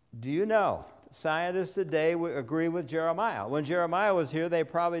 Do you know, scientists today agree with Jeremiah. When Jeremiah was here, they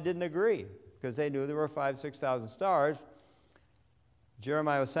probably didn't agree because they knew there were 5,000 to 6,000 stars.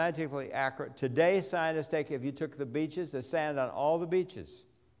 Jeremiah was scientifically accurate. Today, scientists if you took the beaches, the sand on all the beaches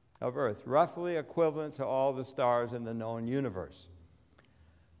of Earth, roughly equivalent to all the stars in the known universe.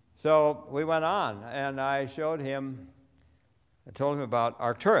 So we went on, and I told him about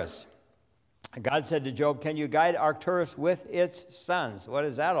Arcturus. And God said to Job, "Can you guide Arcturus with its sons?" What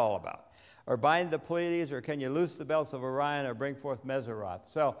is that all about? "Or bind the Pleiades, or can you loose the belts of Orion, or bring forth Meseroth?"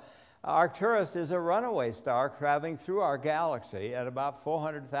 So Arcturus is a runaway star traveling through our galaxy at about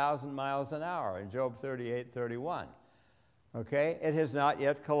 400,000 miles an hour in Job 38:31. Okay, it has not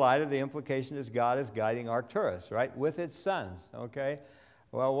yet collided. The implication is God is guiding Arcturus, right, with its sons. Okay,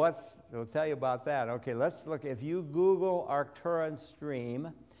 well, we'll tell you about that. Okay, let's look. If you Google Arcturian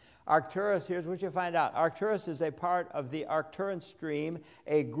stream, Arcturus, here's what you find out. Arcturus is a part of the Arcturian stream,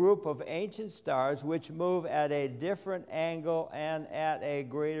 a group of ancient stars which move at a different angle and at a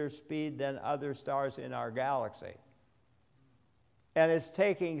greater speed than other stars in our galaxy. And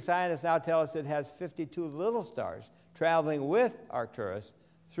scientists now tell us it has 52 little stars traveling with Arcturus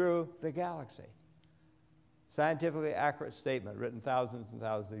through the galaxy. Scientifically accurate statement written thousands and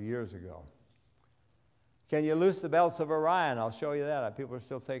thousands of years ago. Can you loose the belts of Orion? I'll show you that. People are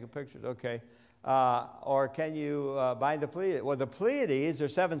still taking pictures. Okay. Or can you bind the Pleiades? Well, the Pleiades are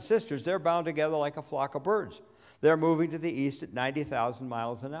 7 sisters. They're bound together like a flock of birds. They're moving to the east at 90,000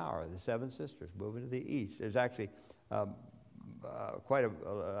 miles an hour. The 7 sisters moving to the east. There's actually I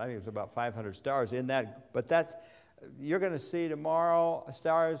think it's about 500 stars in that. But you're going to see tomorrow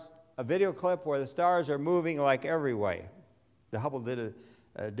a video clip where the stars are moving like every way. The Hubble did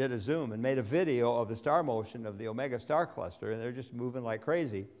a zoom and made a video of the star motion of the Omega star cluster, and they're just moving like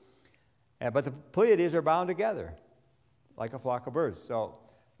crazy. But the Pleiades are bound together like a flock of birds. So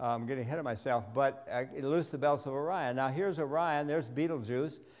I'm getting ahead of myself, but it loosed the belts of Orion. Now here's Orion, there's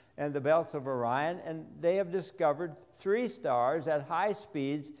Betelgeuse, and the belts of Orion, and they have discovered 3 stars at high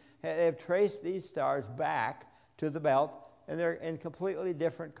speeds. They've traced these stars back to the belt, and they're in completely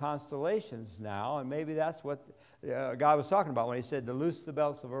different constellations now, and maybe that's what God was talking about when he said to loose the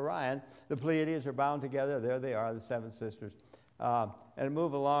belts of Orion. The Pleiades are bound together. There they are, the 7 sisters. And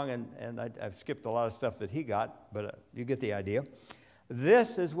move along, and I've skipped a lot of stuff that he got, but you get the idea.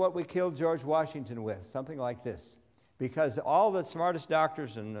 This is what we killed George Washington with, something like this. Because all the smartest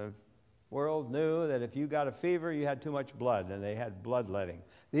doctors in the world knew that if you got a fever, you had too much blood, and they had bloodletting.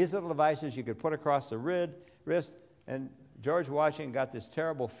 These little devices you could put across the wrist, and George Washington got this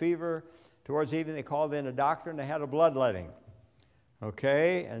terrible fever. Towards evening, they called in a doctor, and they had a bloodletting.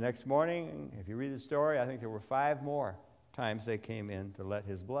 Okay, and next morning, if you read the story, I think there were 5 more times they came in to let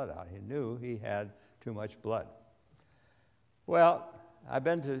his blood out. He knew he had too much blood. Well, I've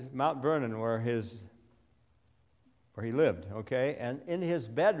been to Mount Vernon where he lived, okay? And in his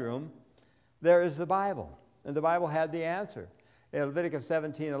bedroom, there is the Bible. And the Bible had the answer. In Leviticus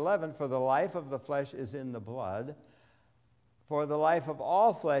 17:11, for the life of the flesh is in the blood, for the life of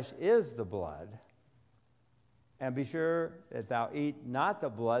all flesh is the blood. And be sure that thou eat not the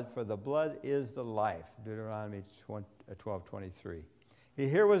blood, for the blood is the life. Deuteronomy 12:23.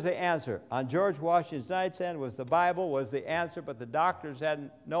 Here was the answer. On George Washington's nightstand was the Bible, was the answer, but the doctors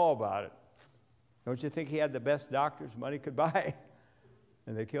hadn't know about it. Don't you think he had the best doctors money could buy?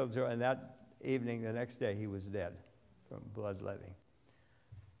 And they killed George. And that evening, the next day, he was dead from bloodletting.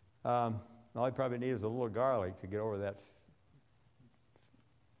 All he probably needed was a little garlic to get over that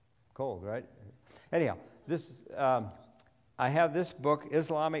cold, right? Anyhow, this I have this book,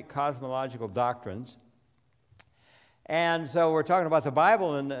 Islamic Cosmological Doctrines. And so we're talking about the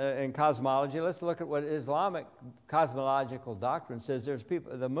Bible and cosmology. Let's look at what Islamic cosmological doctrine says. There's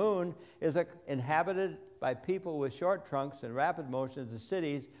people. The moon is inhabited by people with short trunks and rapid motions. The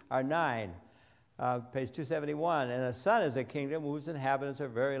cities are 9. Page 271. And the sun is a kingdom whose inhabitants are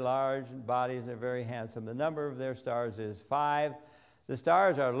very large and bodies are very handsome. The number of their stars is 5. The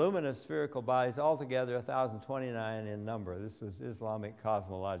stars are luminous spherical bodies, altogether 1,029 in number. This is Islamic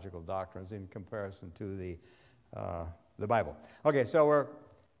cosmological doctrines in comparison to the Bible. Okay, so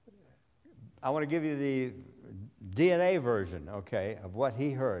I want to give you the DNA version, okay, of what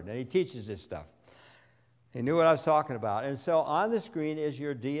he heard. And he teaches this stuff. He knew what I was talking about. And so on the screen is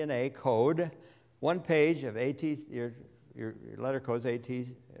your DNA code. 1 page of AT, your letter codes A,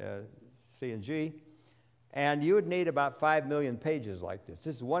 T, C, and G. And you would need about 5 million pages like this.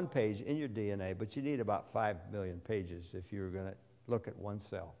 This is 1 page in your DNA, but you need about 5 million pages if you were going to look at one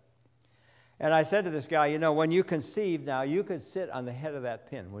cell. And I said to this guy, you know, when you conceived, now you could sit on the head of that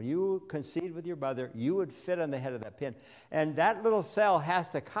pin. When you conceived with your mother, you would fit on the head of that pin. And that little cell has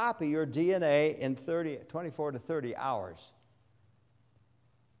to copy your DNA in 24 to 30 hours.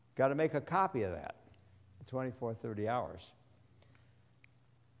 Got to make a copy of that in 24, 30 hours.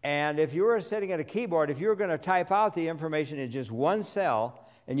 And if you were sitting at a keyboard, if you were going to type out the information in just one cell,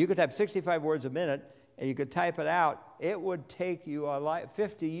 and you could type 65 words a minute, and you could type it out, it would take you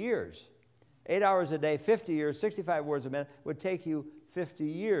 50 years. 8 hours a day, 50 years, 65 words a minute, would take you 50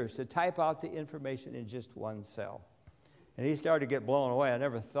 years to type out the information in just one cell. And he started to get blown away. I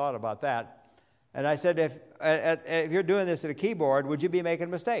never thought about that. And I said, if you're doing this at a keyboard, would you be making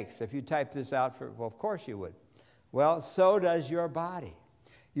mistakes if you type this out for, well, of course you would. Well, so does your body.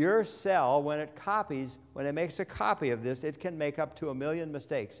 Your cell, when it makes a copy of this, it can make up to 1 million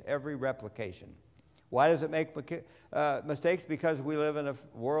mistakes every replication. Why does it make mistakes? Because we live in a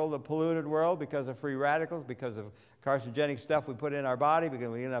polluted world, because of free radicals, because of carcinogenic stuff we put in our body, because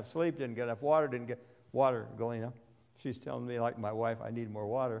we didn't have sleep, didn't get enough water, didn't get water, Galena. She's telling me, like my wife, I need more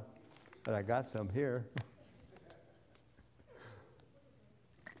water, but I got some here.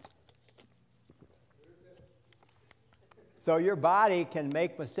 So your body can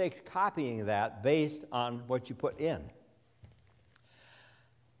make mistakes copying that based on what you put in.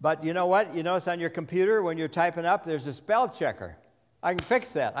 But you know what? You notice on your computer when you're typing up, there's a spell checker. I can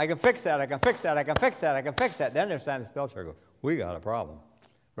fix that. I can fix that. I can fix that. I can fix that. I can fix that. Then there's time the spell checker goes, we got a problem,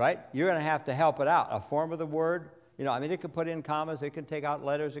 right? You're going to help it out. A form of the word, you know, I mean, it can put in commas. It can take out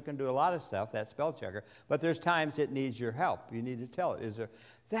letters. It can do a lot of stuff, that spell checker. But there's times it needs your help. You need to tell it.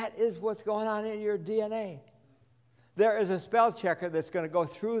 That is what's going on in your DNA. There is a spell checker that's going to go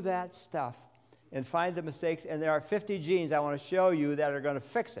through that stuff and find the mistakes, and there are 50 genes I want to show you that are going to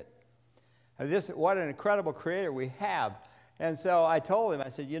fix it. And what an incredible creator we have. And so I told him, I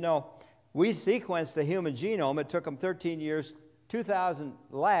said, you know, we sequenced the human genome. It took them 13 years, 2,000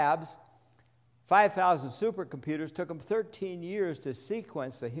 labs, 5,000 supercomputers. Took them 13 years to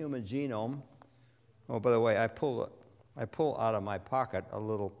sequence the human genome. Oh, by the way, I pull out of my pocket a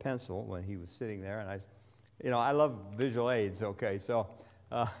little pencil when he was sitting there, and I love visual aids. Okay, so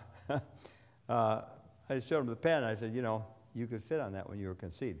I showed him the pen, and I said, you could fit on that when you were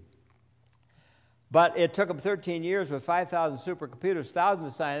conceived. But it took them 13 years with 5,000 supercomputers, thousands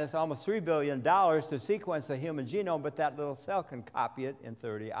of scientists, almost $3 billion to sequence the human genome, but that little cell can copy it in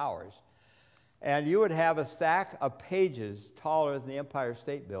 30 hours. And you would have a stack of pages taller than the Empire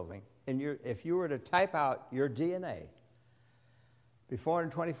State Building. And if you were to type out your DNA, be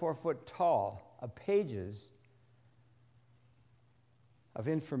 424 foot tall, of pages of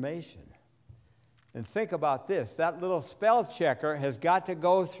information. And think about this. That little spell checker has got to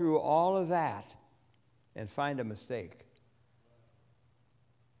go through all of that and find a mistake.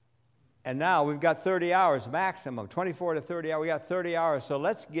 And now we've got 30 hours maximum, 24 to 30 hours. We got 30 hours. So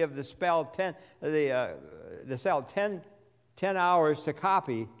let's give the cell 10 hours to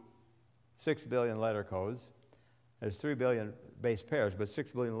copy 6 billion letter codes. There's 3 billion base pairs, but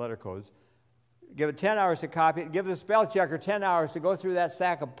 6 billion letter codes. Give it 10 hours to copy it. Give the spell checker 10 hours to go through that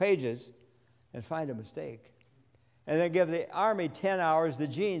stack of pages and find a mistake. And then give the Army 10 hours, the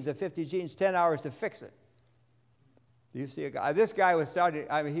 50 genes, 10 hours to fix it. Do you see a guy? This guy was starting,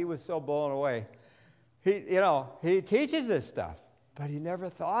 he was so blown away. He teaches this stuff, but he never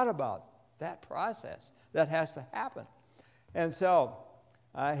thought about that process that has to happen. And so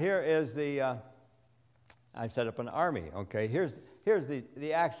here is I set up an army, okay? Here's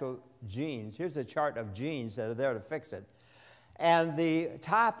the actual genes. Here's a chart of genes that are there to fix it. And the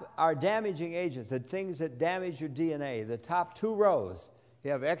top are damaging agents, the things that damage your DNA. The top 2 rows,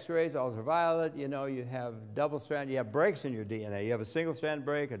 you have X-rays, ultraviolet, you have double-strand, you have breaks in your DNA. You have a single-strand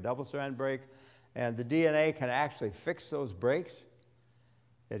break, a double-strand break, and the DNA can actually fix those breaks.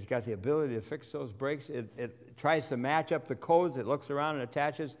 It's got the ability to fix those breaks. It tries to match up the codes. It looks around and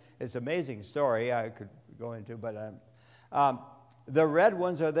attaches. It's an amazing story I could go into, but the red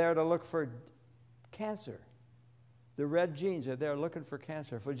ones are there to look for cancer. The red genes are there looking for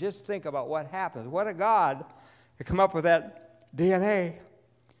cancer. If we just think about what happens, what a God to come up with that DNA,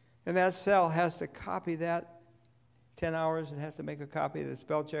 and that cell has to copy that 10 hours. It has to make a copy. The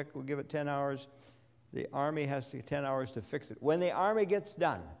spell check will give it 10 hours. The Army has 10 hours to fix it. When the Army gets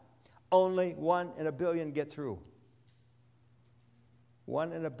done, only 1 in a billion get through.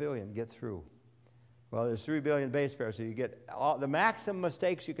 1 in a billion get through. Well, there's 3 billion base pairs, so you get the maximum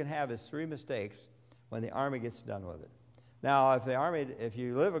mistakes you can have is 3 mistakes when the Army gets done with it. Now, if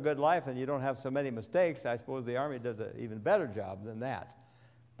you live a good life and you don't have so many mistakes, I suppose the Army does an even better job than that.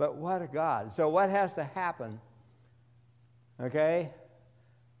 But what a God. So what has to happen? Okay?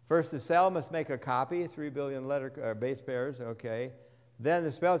 First, the cell must make a copy, 3 billion base pairs, okay? Then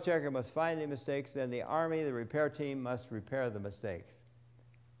the spell checker must find any mistakes. Then the Army, the repair team, must repair the mistakes.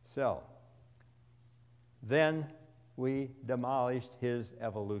 So, then we demolished his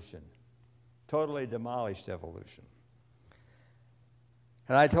evolution. Totally demolished evolution.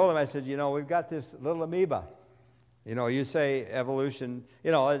 And I told him, I said, we've got this little amoeba. You say evolution,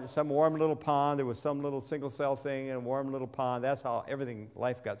 some warm little pond, there was some little single cell thing in a warm little pond. That's how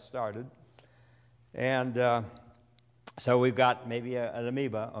life got started. And so we've got maybe an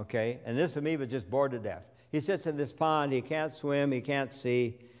amoeba, okay? And this amoeba just bored to death. He sits in this pond, he can't swim, he can't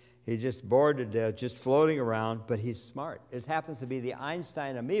see. He's just bored to death, just floating around, but he's smart. It happens to be the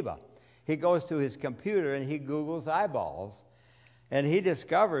Einstein amoeba. He goes to his computer and he Googles eyeballs, and he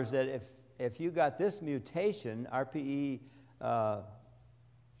discovers that if you got this mutation, RPE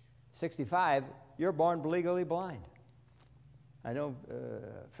 65, you're born legally blind. I know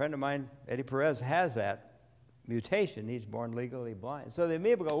a friend of mine, Eddie Perez, has that mutation. He's born legally blind. So the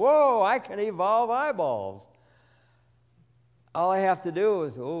amoeba goes, whoa, I can evolve eyeballs. All I have to do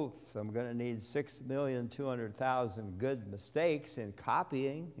is, so I'm going to need 6,200,000 good mistakes in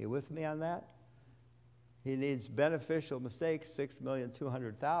copying. You with me on that? He needs beneficial mistakes,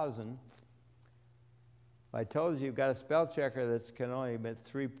 6,200,000. I told you you've got a spell checker that can only admit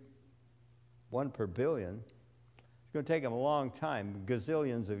 1 per billion. It's going to take him a long time,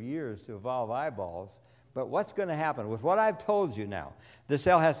 gazillions of years to evolve eyeballs. But what's going to happen? With what I've told you now, the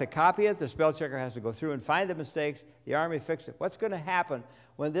cell has to copy it, the spell checker has to go through and find the mistakes, the Army fix it. What's going to happen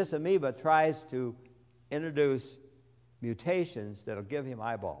when this amoeba tries to introduce mutations that'll give him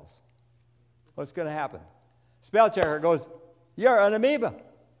eyeballs? What's going to happen? Spell checker goes, you're an amoeba.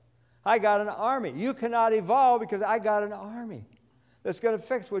 I got an army. You cannot evolve because I got an army that's going to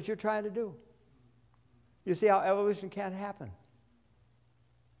fix what you're trying to do. You see how evolution can't happen?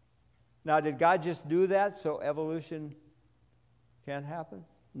 Now, did God just do that so evolution can't happen?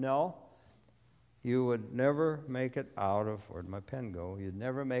 No. you would never make it out of, where'd my pen go? You'd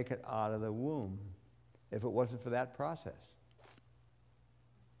never make it out of the womb if it wasn't for that process.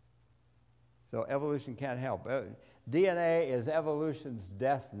 So evolution can't help. DNA is evolution's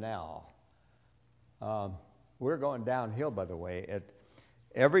death knell. We're going downhill, by the way.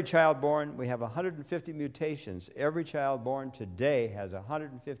 Every child born, we have 150 mutations. Every child born today has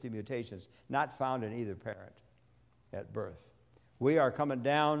 150 mutations, not found in either parent at birth. We are coming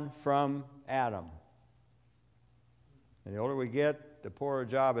down from Adam. And the older we get, the poorer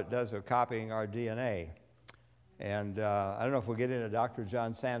job it does of copying our DNA. And I don't know if we'll get into Dr.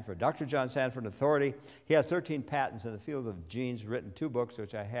 John Sanford. Dr. John Sanford, authority. He has 13 patents in the field of genes, written 2 books,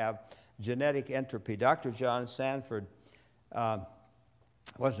 which I have. Genetic Entropy. Dr. John Sanford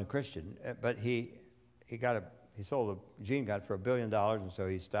wasn't a Christian, but he sold a gene guide for $1 billion, and so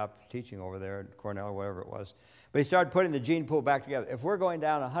he stopped teaching over there at Cornell or whatever it was. But he started putting the gene pool back together. If we're going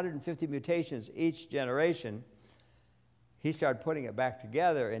down 150 mutations each generation, he started putting it back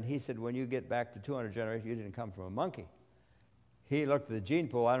together, and he said, when you get back to 200 generations, you didn't come from a monkey. He looked at the gene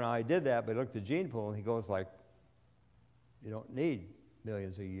pool. I don't know how he did that, but he looked at the gene pool, and he goes like, you don't need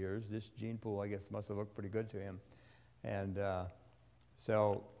millions of years. This gene pool, I guess, must have looked pretty good to him. And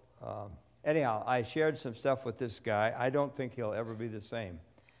anyhow, I shared some stuff with this guy. I don't think he'll ever be the same.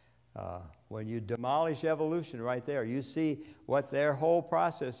 When you demolish evolution right there, you see what their whole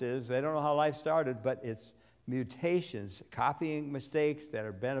process is. They don't know how life started, but it's mutations, copying mistakes that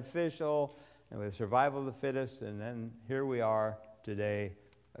are beneficial, and with survival of the fittest, and then here we are today,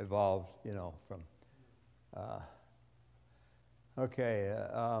 evolved, from... I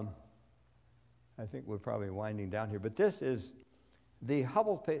think we're probably winding down here, but this is the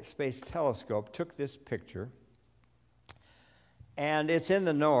Hubble Space Telescope took this picture, and it's in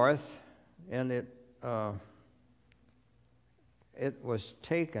the north, and it was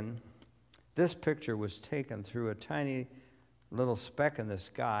taken, this picture was taken through a tiny little speck in the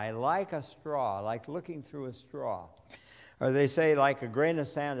sky, like a straw, like looking through a straw. Or they say like a grain of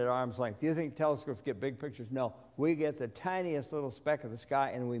sand at arm's length. Do you think telescopes get big pictures? No, we get the tiniest little speck of the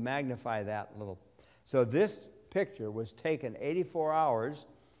sky and we magnify that little. So this picture was taken 84 hours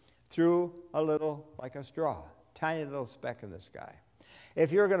through a little, like a straw, tiny little speck in the sky.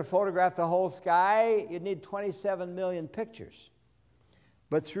 If you were going to photograph the whole sky, you'd need 27 million pictures.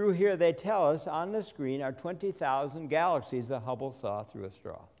 But through here, they tell us on the screen are 20,000 galaxies that Hubble saw through a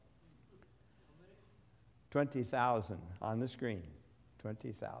straw. 20,000 on the screen,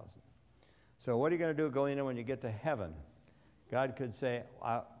 20,000. So what are you going to do, Galena, when you get to heaven? God could say,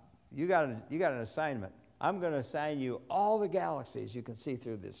 you got an assignment. I'm going to assign you all the galaxies you can see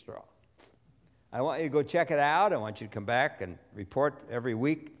through this straw. I want you to go check it out. I want you to come back and report every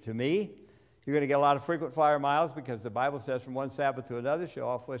week to me. You're going to get a lot of frequent flyer miles because the Bible says from one Sabbath to another shall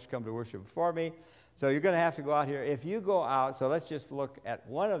all flesh come to worship before me. So you're going to have to go out here. If you go out, so let's just look at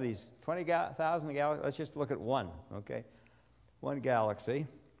one of these 20,000 galaxies. Let's just look at one, okay? One galaxy.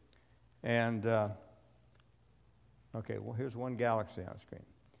 And, okay, well, here's one galaxy on the screen.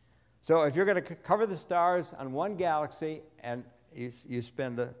 So if you're going to cover the stars on one galaxy and you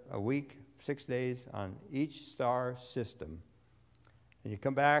spend a week, 6 days on each star system, and you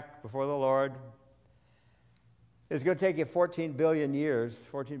come back before the Lord, it's going to take you 14 billion years,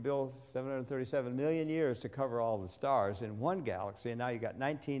 737 million years to cover all the stars in one galaxy, and now you've got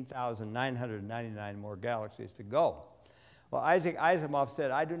 19,999 more galaxies to go. Well, Isaac Asimov said,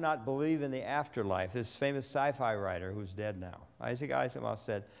 I do not believe in the afterlife. This famous sci-fi writer who's dead now. Isaac Asimov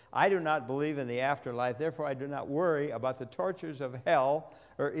said, I do not believe in the afterlife, therefore I do not worry about the tortures of hell,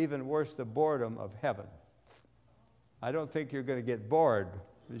 or even worse, the boredom of heaven. I don't think you're going to get bored,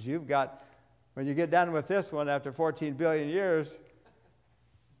 because you've got, when you get done with this one after 14 billion years,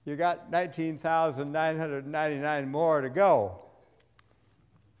 you got 19,999 more to go.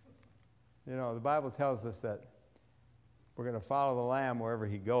 You know, the Bible tells us that we're going to follow the Lamb wherever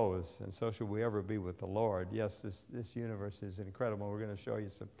he goes, and so should we ever be with the Lord. Yes, this universe is incredible. We're going to show you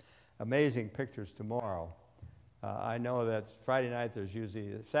some amazing pictures tomorrow. I know that Friday night there's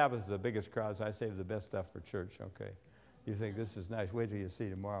usually, Sabbath is the biggest crowd, so I save the best stuff for church, okay? You think this is nice, wait till you see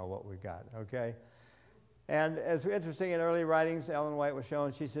tomorrow what we got, okay? And it's interesting, in early writings, Ellen White was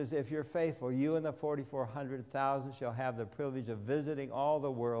shown, she says, if you're faithful, you and the 4,400,000 shall have the privilege of visiting all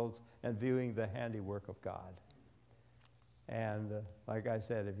the worlds and viewing the handiwork of God. And like I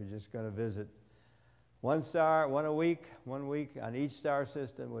said, if you're just going to visit one star, one week on each star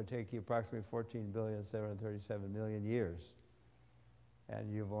system would take you approximately 14,737,000,000 years.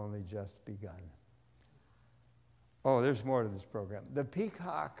 And you've only just begun. Oh, there's more to this program. The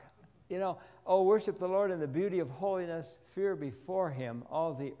peacock You know, oh, worship the Lord in the beauty of holiness, fear before him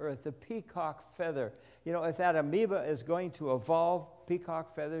all the earth. The peacock feather. You know, if that amoeba is going to evolve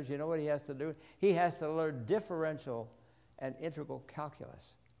peacock feathers, you know what he has to do? He has to learn differential and integral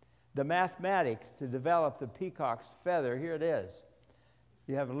calculus. The mathematics to develop the peacock's feather, here it is.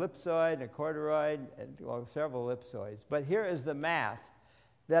 You have a ellipsoid and a corduroid, and well, several ellipsoids. But here is the math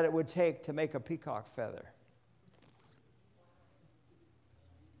that it would take to make a peacock feather.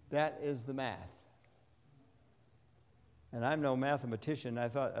 That is the math. And I'm no mathematician. I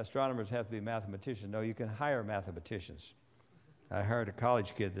thought astronomers have to be mathematicians. No, you can hire mathematicians. I hired a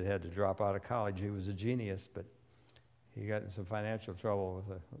college kid that had to drop out of college. He was a genius, but he got in some financial trouble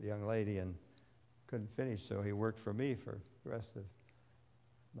with a young lady and couldn't finish, so he worked for me for the rest of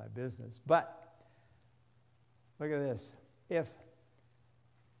my business. But look at this. If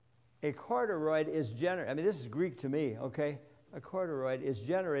a corduroid is generated, I mean, this is Greek to me, okay? A corduroid is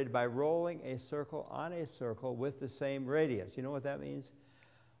generated by rolling a circle on a circle with the same radius. You know what that means?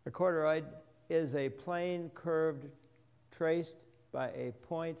 A corduroid is a plane curved traced by a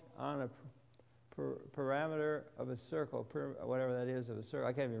point on a parameter of a circle, whatever that is of a circle,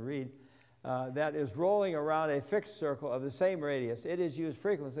 I can't even read, that is rolling around a fixed circle of the same radius. It is used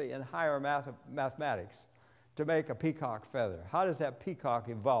frequently in higher mathematics to make a peacock feather. How does that peacock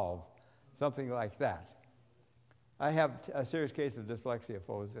evolve? Something like that. I have a serious case of dyslexia,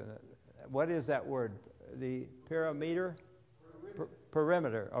 folks. What is that word? The perimeter?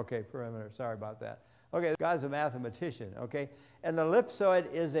 Perimeter. Okay, perimeter. Sorry about that. Okay, the guy's a mathematician, okay? And the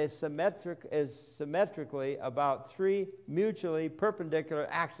ellipsoid is symmetrically about 3 mutually perpendicular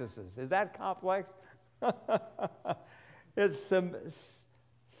axes. Is that complex? It's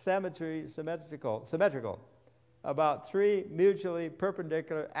symmetrical. About 3 mutually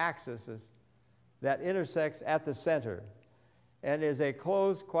perpendicular axes that intersects at the center and is a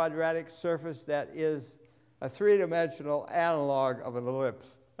closed quadratic surface that is a 3-dimensional analog of an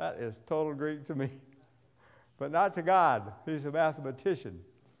ellipse. That is total Greek to me. But not to God. He's a mathematician.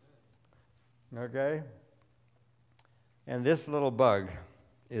 Okay? And this little bug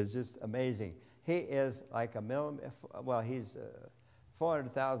is just amazing. He is like a millimeter, well, he's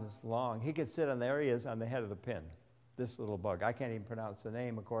 400 thousandths long. He could sit on, there he is, on the head of the pin. This little bug. I can't even pronounce the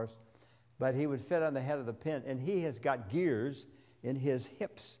name, of course. But he would fit on the head of the pin, and he has got gears in his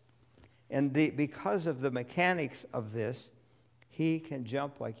hips. And because of the mechanics of this, he can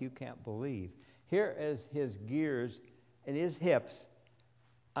jump like you can't believe. Here is his gears in his hips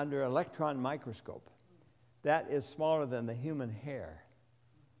under electron microscope. That is smaller than the human hair.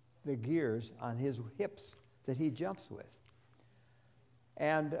 The gears on his hips that he jumps with.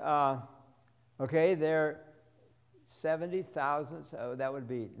 And, okay, they're 70 thousandths, that would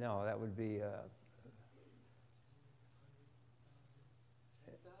be, no, that would be,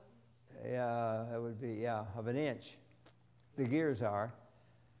 yeah, that would be, yeah, of an inch. The gears are.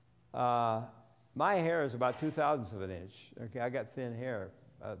 My hair is about 2/1000ths of an inch. Okay, I got thin hair.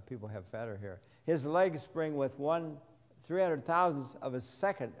 People have fatter hair. His legs spring with 1/300,000th of a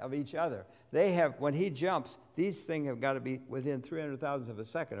second of each other. They have, when he jumps, these things have got to be within 300,000ths of a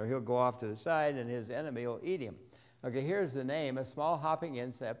second, or he'll go off to the side and his enemy will eat him. Okay, here's the name, a small hopping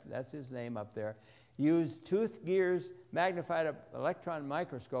insect, that's his name up there. Use toothed gears, magnified electron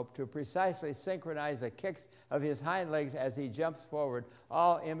microscope to precisely synchronize the kicks of his hind legs as he jumps forward.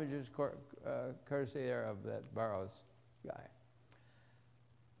 All images courtesy there of that Burroughs guy.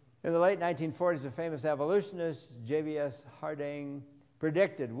 In the late 1940s, the famous evolutionist J.B.S. Harding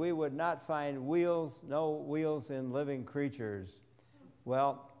predicted we would not find wheels, no wheels in living creatures.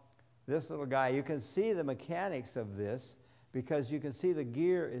 Well, this little guy, you can see the mechanics of this because you can see the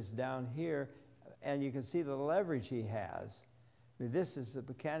gear is down here and you can see the leverage he has. I mean, this is the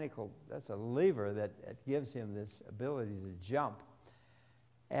mechanical, that's a lever that gives him this ability to jump.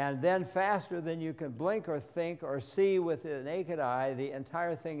 And then faster than you can blink or think or see with the naked eye, the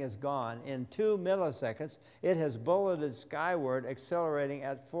entire thing is gone. In 2 milliseconds, it has bulleted skyward, accelerating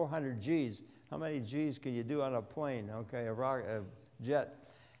at 400 Gs. How many Gs can you do on a plane? Okay, a jet.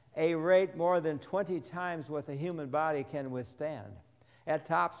 A rate more than 20 times what the human body can withstand. At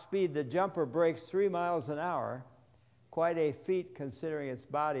top speed, the jumper breaks 3 miles an hour, quite a feat considering its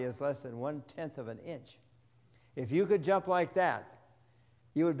body is less than 1/10 of an inch. If you could jump like that,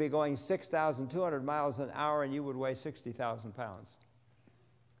 you would be going 6,200 miles an hour and you would weigh 60,000 pounds.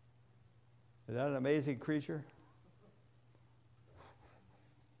 Is that an amazing creature?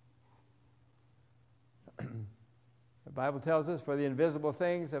 The Bible tells us, for the invisible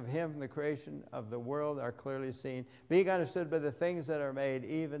things of him, the creation of the world, are clearly seen, being understood by the things that are made,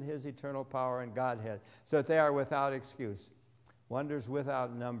 even his eternal power and Godhead, so that they are without excuse. Wonders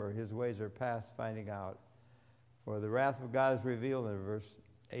without number. His ways are past finding out. For the wrath of God is revealed in verse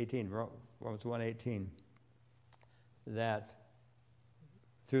 18, Romans 1:18, that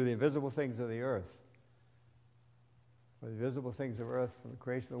through the invisible things of the earth, for the visible things of earth from the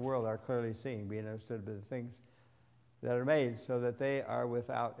creation of the world are clearly seen, being understood by the things that are made, so that they are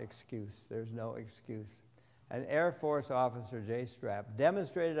without excuse. There's no excuse. An Air Force officer, J. Strapp,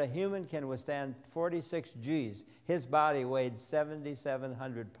 demonstrated a human can withstand 46 Gs. His body weighed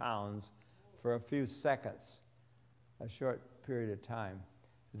 7,700 pounds for a few seconds, a short period of time.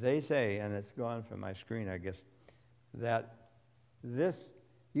 They say, and it's gone from my screen, I guess, that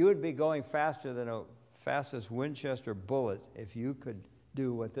you would be going faster than a fastest Winchester bullet if you could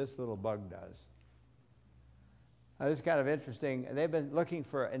do what this little bug does. Now, this is kind of interesting. They've been looking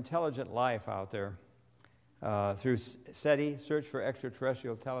for intelligent life out there through SETI, Search for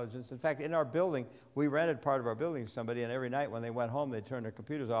Extraterrestrial Intelligence. In fact, in our building, we rented part of our building to somebody, and every night when they went home, they'd turn their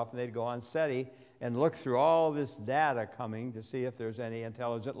computers off, and they'd go on SETI and look through all this data coming to see if there's any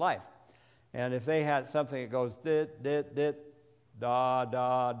intelligent life. And if they had something that goes dit, dit, dit, da,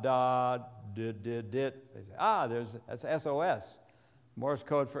 da, da, dit, dit, dit, they say, that's SOS, Morse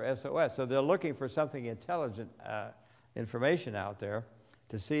code for SOS. So they're looking for something intelligent information out there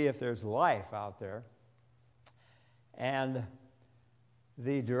to see if there's life out there. And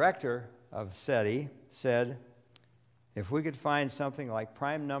the director of SETI said, if we could find something like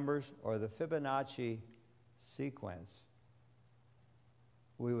prime numbers or the Fibonacci sequence,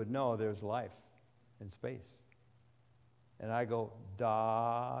 we would know there's life in space. And I go,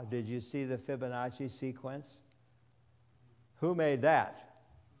 did you see the Fibonacci sequence? Who made that?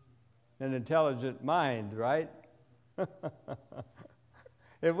 An intelligent mind, right?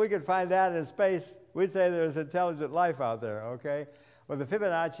 If we could find that in space, we'd say there's intelligent life out there, okay? Well, the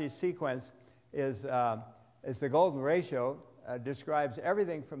Fibonacci sequence is the golden ratio, describes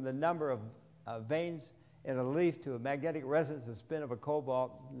everything from the number of veins in a leaf to a magnetic resonance and spin of a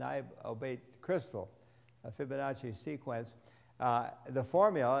cobalt niobate crystal, a Fibonacci sequence. The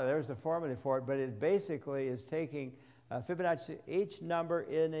formula, there's the formula for it, but it basically is taking Fibonacci. Each number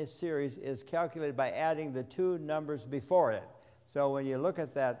in a series is calculated by adding the two numbers before it. So when you look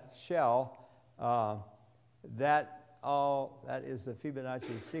at that shell, that is the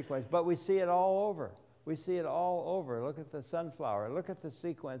Fibonacci sequence, but we see it all over. We see it all over. Look at the sunflower. Look at the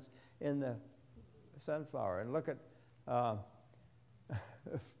sequence in the sunflower, and look at a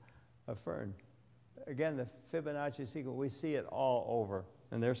fern. Again, the Fibonacci sequence, we see it all over.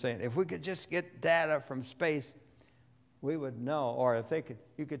 And they're saying, if we could just get data from space, we would know. Or if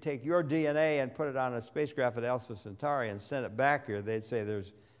you could take your DNA and put it on a spacecraft at Alpha Centauri and send it back here, they'd say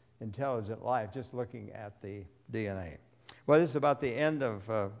there's intelligent life just looking at the DNA. Well, this is about the end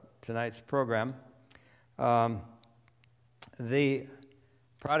of tonight's program. The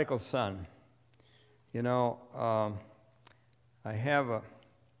prodigal son. You know, I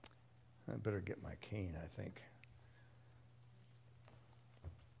better get my cane, I think.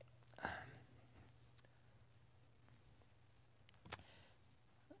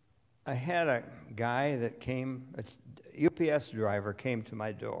 I had a guy that came, a UPS driver came to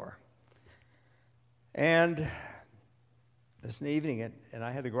my door. And this evening, and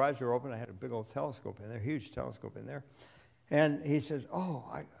I had the garage door open, I had a big old telescope in there, huge telescope in there. And he says,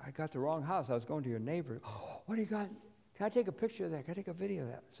 I got the wrong house. I was going to your neighbor. Oh, what do you got? Can I take a picture of that? Can I take a video of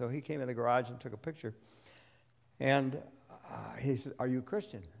that? So he came in the garage and took a picture. And he said, are you a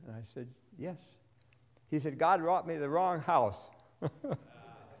Christian? And I said, yes. He said, God brought me the wrong house.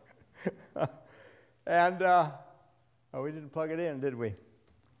 And we didn't plug it in, did we?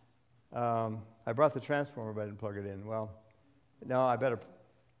 I brought the transformer, but I didn't plug it in. Well, no, I better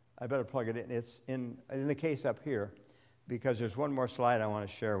plug it in. It's in the case up here, because there's one more slide I want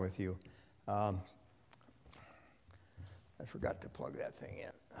to share with you. I forgot to plug that thing in.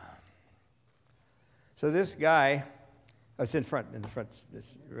 So this guy, it's in the front,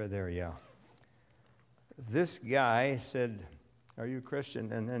 this right there, yeah. This guy said, are you a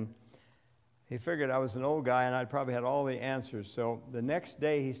Christian? And then he figured I was an old guy and I'd probably had all the answers. So the next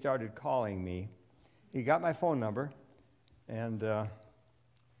day he started calling me. He got my phone number, and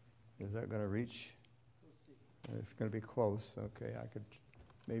is that going to reach? It's going to be close. Okay, I could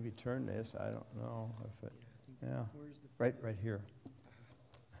maybe turn this. I don't know if it. Yeah, right here.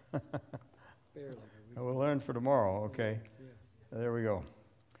 We'll learn for tomorrow. Okay, there we go.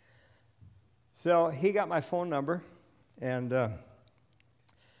 So he got my phone number, and the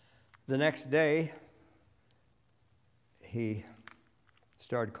next day he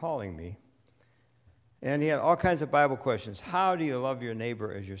started calling me, And he had all kinds of Bible questions. How do you love your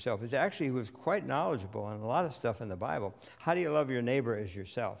neighbor as yourself? He was quite knowledgeable on a lot of stuff in the Bible. How do you love your neighbor as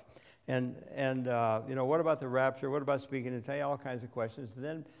yourself? And what about the rapture? What about speaking in tongues? All kinds of questions. And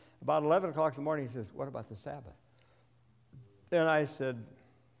then about 11 o'clock in the morning, he says, what about the Sabbath? And I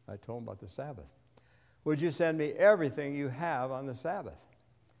told him about the Sabbath. Would you send me everything you have on the Sabbath?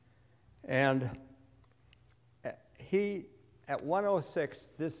 And at 1:06,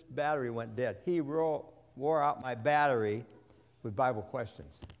 this battery went dead. He wore out my battery with Bible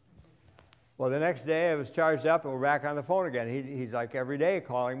questions. Well, the next day, it was charged up, and we're back on the phone again. He's like every day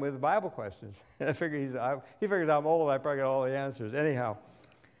calling with Bible questions. And I figure he figures I'm old, I probably got all the answers. Anyhow,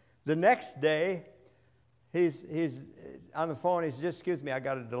 the next day, he's on the phone. He said, just excuse me, I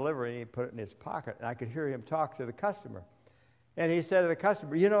got a delivery. And he put it in his pocket, and I could hear him talk to the customer. And he said to the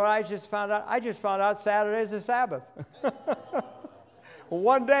customer, you know what I just found out? I just found out Saturday's the Sabbath.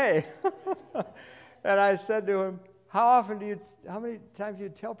 One day. And I said to him, how many times do you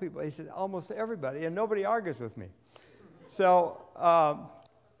tell people? He said, almost everybody, and nobody argues with me. So,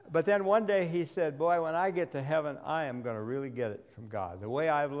 but then one day he said, boy, when I get to heaven, I am going to really get it from God. The way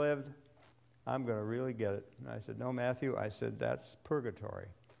I've lived, I'm going to really get it. And I said, no, Matthew, I said, that's purgatory.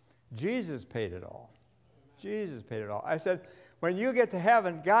 Jesus paid it all. Jesus paid it all. I said, when you get to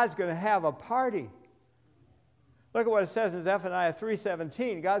heaven, God's going to have a party. Look at what it says in Zephaniah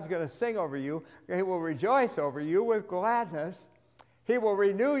 3:17. God's going to sing over you. He will rejoice over you with gladness. He will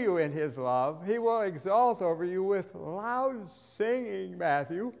renew you in his love. He will exalt over you with loud singing,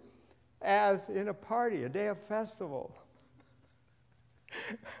 Matthew, as in a party, a day of festival.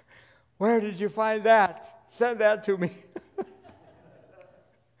 Where did you find that? Send that to me.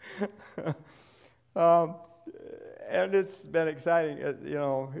 And it's been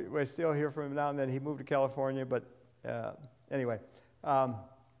exciting. We still hear from him now and then. He moved to California, but anyway.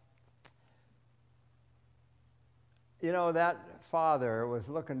 That father was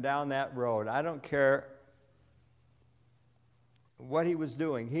looking down that road. I don't care what he was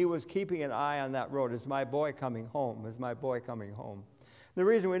doing. He was keeping an eye on that road. Is my boy coming home? Is my boy coming home? The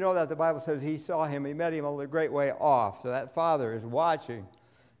reason we know that, the Bible says he saw him, he met him a great way off. So that father is watching.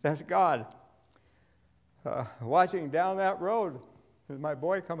 That's God. Watching down that road. Is my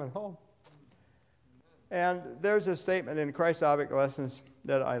boy coming home? And there's a statement in Christ's Object Lessons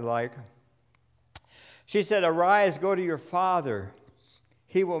that I like. She said, arise, go to your father.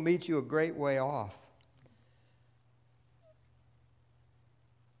 He will meet you a great way off.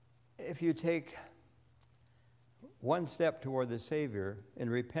 If you take one step toward the Savior in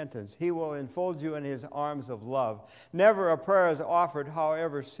repentance, he will enfold you in his arms of love. Never a prayer is offered,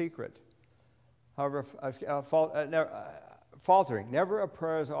 however secret, faltering. Never a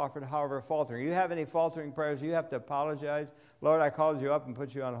prayer is offered, however faltering. You have any faltering prayers, you have to apologize. Lord, I called you up and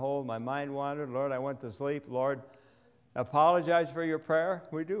put you on hold. My mind wandered. Lord, I went to sleep. Lord, apologize for your prayer.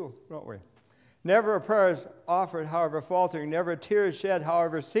 We do, don't we? Never a prayer is offered, however faltering. Never a tear is shed,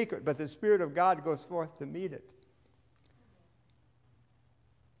 however secret. But the Spirit of God goes forth to meet it.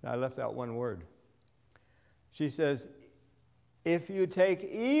 Now, I left out one word. She says, if you take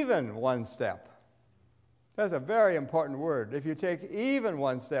even one step. That's a very important word. If you take even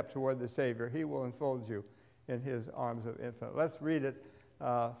one step toward the Savior, he will enfold you in his arms of infinite. Let's read it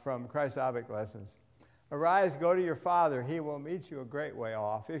from Christ's Object Lessons. Arise, go to your father. He will meet you a great way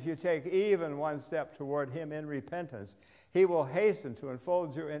off. If you take even one step toward him in repentance, he will hasten to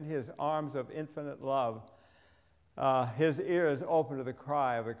enfold you in his arms of infinite love. His ear is open to the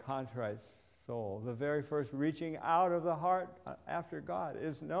cry of a contrite soul. The very first reaching out of the heart after God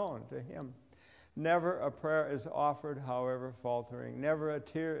is known to him. Never a prayer is offered, however faltering. Never a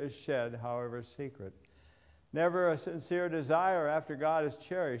tear is shed, however secret. Never a sincere desire after God is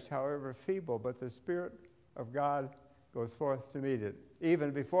cherished, however feeble, but the Spirit of God goes forth to meet it,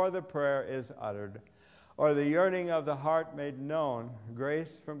 even before the prayer is uttered, or the yearning of the heart made known.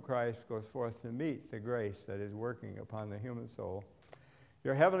 Grace from Christ goes forth to meet the grace that is working upon the human soul.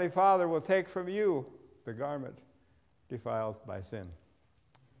 Your heavenly Father will take from you the garment defiled by sin.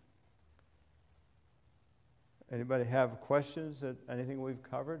 Anybody have questions, anything we've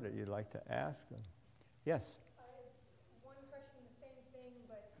covered that you'd like to ask? Yes? One question, the same thing,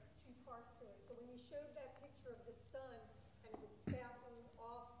 but two parts to it. So when you showed that picture of the sun and it was spouting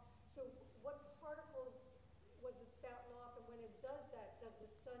off, so what particles was it spouting off? And when it does that, does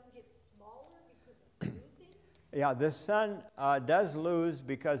the sun get smaller because it's losing? Yeah, the sun does lose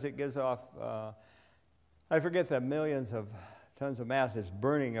because it gives off, I forget the millions of tons of mass, it's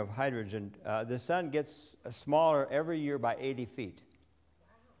burning of hydrogen. The sun gets smaller every year by 80 feet.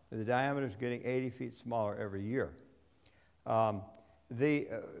 Wow. The diameter is getting 80 feet smaller every year.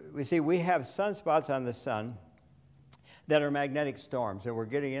 we see we have sunspots on the sun that are magnetic storms, and we're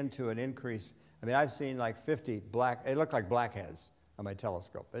getting into an increase. I mean, I've seen like 50 they look like blackheads on my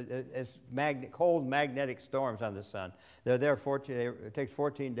telescope. It's cold magnetic storms on the sun. They're there it takes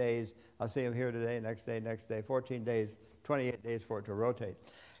 14 days. I'll see them here today, next day, 14 days, 28 days for it to rotate.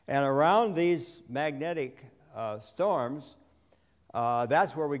 And around these magnetic storms,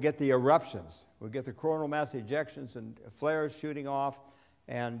 that's where we get the eruptions. We get the coronal mass ejections and flares shooting off.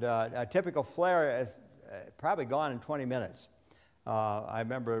 And a typical flare is probably gone in 20 minutes. I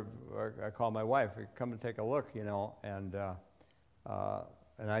remember I called my wife, come and take a look, you know, and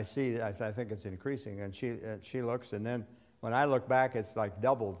I see, I think it's increasing, and she looks, and then when I look back, it's like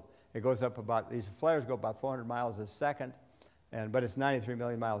doubled. It goes up these flares go about 400 miles a second, but it's 93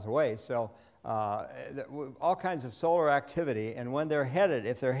 million miles away, so all kinds of solar activity, and when they're headed,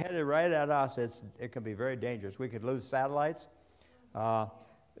 if they're headed right at us, it can be very dangerous. We could lose satellites,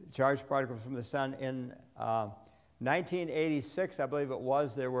 charged particles from the sun. In 1986, I believe it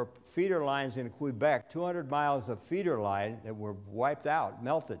was, there were feeder lines in Quebec, 200 miles of feeder line that were wiped out,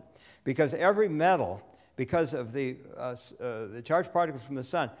 melted, because every metal, because of the charged particles from the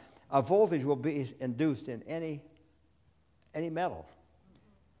sun, a voltage will be induced in any metal.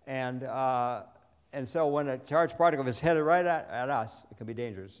 And so when a charged particle is headed right at us, it can be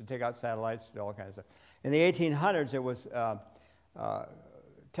dangerous to take out satellites, all kinds of stuff. In the 1800s, there was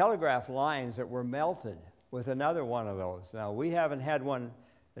telegraph lines that were melted with another one of those. Now, we haven't had one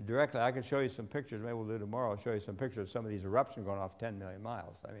directly. I can show you some pictures. Maybe we'll do tomorrow. I'll show you some pictures of some of these eruptions going off 10 million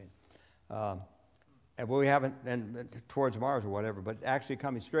miles. I mean, and we haven't, and towards Mars or whatever, but actually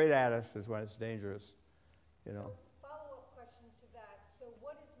coming straight at us is when it's dangerous, you know. Follow-up question to that. So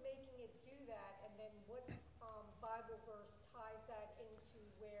what is making it do that, and then what Bible verse ties that into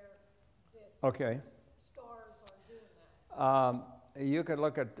where the stars are doing that? You could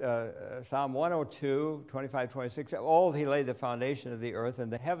look at Psalm 102, 25, 26. Old he laid the foundation of the earth,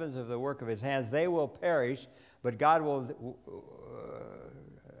 and the heavens of the work of his hands. They will perish, but God will,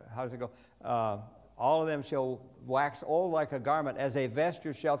 how does it go? All of them shall wax old like a garment. As a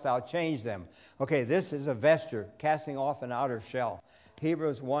vesture shalt thou change them. Okay, this is a vesture, casting off an outer shell.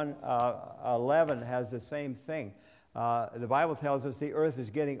 Hebrews 1:11 has the same thing. The Bible tells us the earth is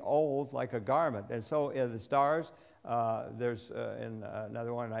getting old like a garment. And so the stars, there's in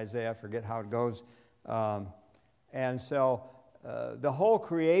another one in Isaiah, I forget how it goes. And so the whole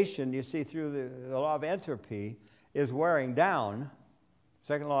creation, you see, through the law of entropy, is wearing down.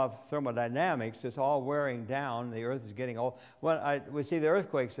 Second law of thermodynamics, it's all wearing down. The earth is getting old. When we see the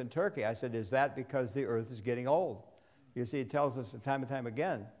earthquakes in Turkey, I said, is that because the earth is getting old? You see, it tells us time and time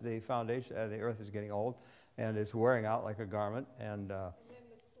again, the foundation, the earth is getting old, and it's wearing out like a garment. And then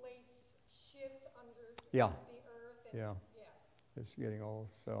the slates shift under the earth. And, it's getting old.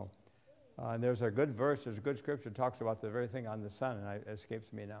 So, and there's a good verse, there's a good scripture that talks about the very thing on the sun, and it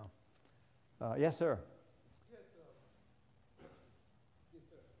escapes me now. Yes, sir.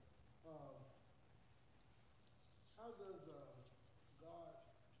 How does God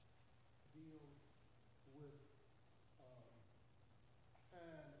deal with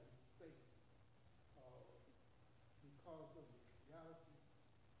time and space because of the galaxies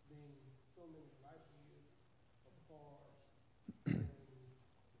being so many light years apart and the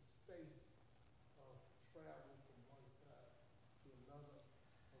space of travel from one side to another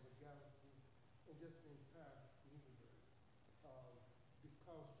of a galaxy and just the entire universe?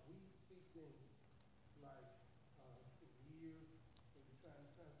 Because we see things like years, and we try and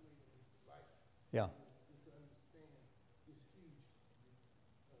translate it into light. Yeah. To understand this huge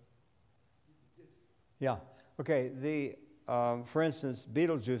distance. Yeah. Okay. For instance,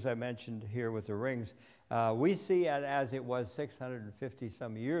 Betelgeuse I mentioned here with the rings, we see it as it was 650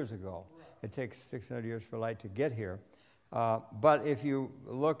 some years ago. Right. It takes 600 years for light to get here. But if you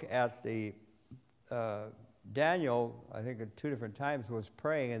look at the Daniel, I think at 2 different times was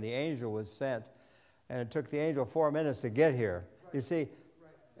praying, and the angel was sent. And it took the angel 4 minutes to get here. Right. You see. Right.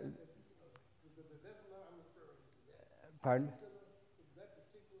 That's what I'm referring to. That. Pardon? That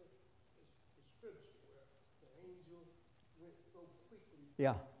particular scripture where the angel went so quickly.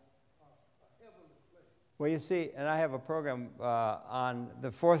 Yeah. A heavenly place. Well, you see, and I have a program on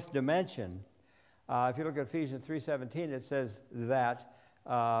the fourth dimension. If you look at Ephesians 3:17, it says that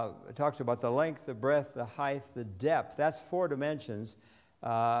it talks about the length, the breadth, the height, the depth. That's 4 dimensions.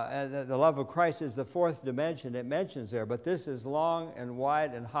 And the love of Christ is the 4th dimension it mentions there, but this is long and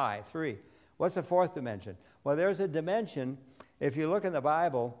wide and high, 3. What's the 4th dimension? Well, there's a dimension, if you look in the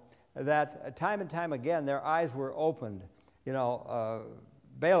Bible, that time and time again their eyes were opened. You know,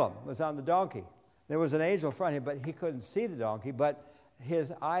 Balaam was on the donkey. There was an angel in front of him, but he couldn't see the donkey, but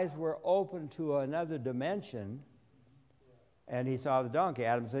his eyes were open to another dimension, and he saw the donkey.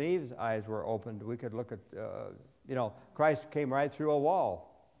 Adam's and Eve's eyes were opened. We could look at, Christ came right through a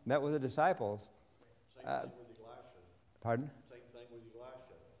wall, met with the disciples. Same thing with Elisha. Pardon? Same thing with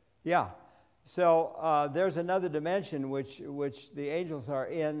Elisha. Yeah. So there's another dimension which the angels are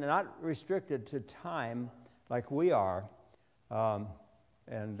in, not restricted to time like we are.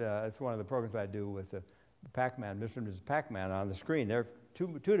 It's one of the programs I do with the Pac-Man, Mr. and Mrs. Pac-Man on the screen. There are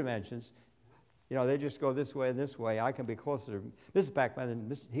two dimensions. They just go this way and this way. I can be closer to Mrs. Pac-Man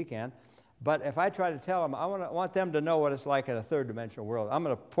than he can. But if I try to tell them, I want them to know what it's like in a third-dimensional world. I'm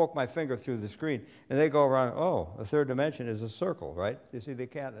going to poke my finger through the screen, and they go around, oh, a third dimension is a circle, right? You see, they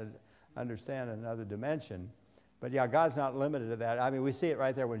can't understand another dimension. But, yeah, God's not limited to that. I mean, we see it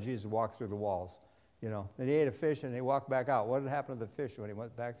right there when Jesus walked through the walls, And he ate a fish, and he walked back out. What had happened to the fish when he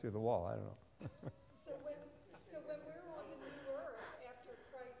went back through the wall? I don't know. So when we're on the new earth, after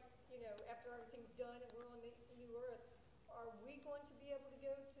Christ, after everything's done and we're on the new earth, are we going to be able to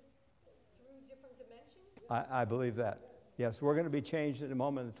go through different dimensions? I believe that. Yes, we're going to be changed in a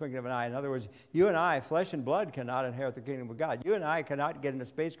moment, in the twinkling of an eye. In other words, you and I, flesh and blood, cannot inherit the kingdom of God. You and I cannot get in a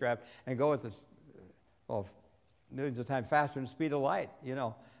spacecraft and go at this, millions of times faster than the speed of light.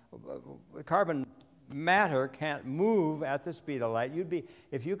 Carbon matter can't move at the speed of light.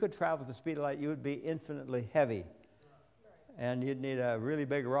 If you could travel at the speed of light, you would be infinitely heavy. And you'd need a really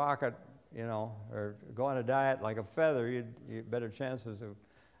big rocket, or go on a diet like a feather. You'd better chances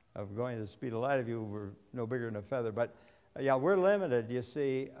of going to the speed of light if you were no bigger than a feather. But yeah, we're limited, you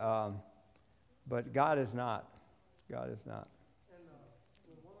see, but God is not. God is not. And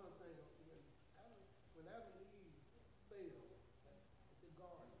one other thing, when Adam and Eve failed at the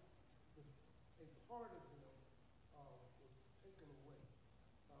garden, a part of them was taken away.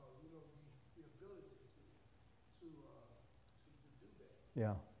 The ability to do that.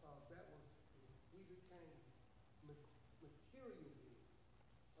 Yeah. We became material beings,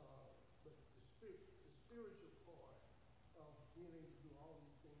 but the spiritual part of being able to do all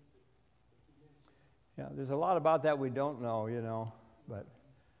these things that you mentioned. Yeah, there's a lot about that we don't know, but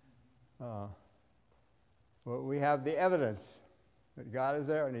we have the evidence that God is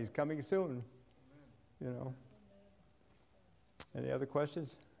there and he's coming soon, Any other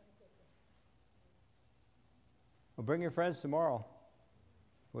questions? Well, bring your friends tomorrow.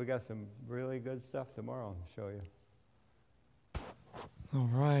 We got some really good stuff tomorrow to show you. All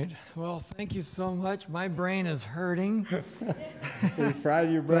right. Well, thank you so much. My brain is hurting. You fried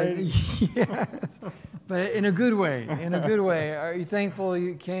your brain? Yes. But in a good way. In a good way. Are you thankful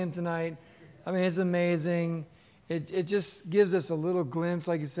you came tonight? I mean, it's amazing. It just gives us a little glimpse,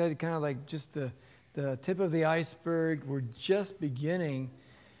 like you said, kind of like just the tip of the iceberg. We're just beginning.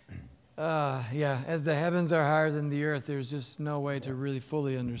 As the heavens are higher than the earth, there's just no way to really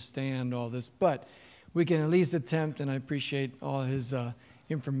fully understand all this. But we can at least attempt, and I appreciate all his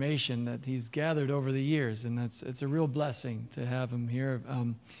information that he's gathered over the years, and it's a real blessing to have him here.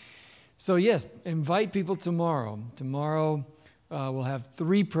 So yes, invite people tomorrow. Tomorrow we'll have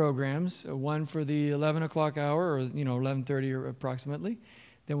 3 programs, one for the 11 o'clock hour, or 11:30 or approximately.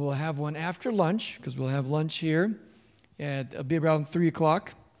 Then we'll have one after lunch, because we'll have lunch here at be around 3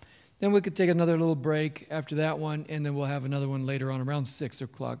 o'clock. Then we could take another little break after that one, and then we'll have another one later on around 6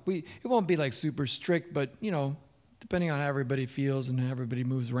 o'clock. It won't be like super strict, but, depending on how everybody feels and how everybody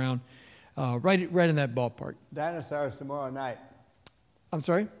moves around, right in that ballpark. Dinosaurs tomorrow night. I'm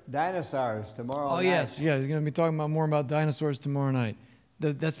sorry? Dinosaurs tomorrow night. Oh, yes. Yeah, he's going to be talking more about dinosaurs tomorrow night.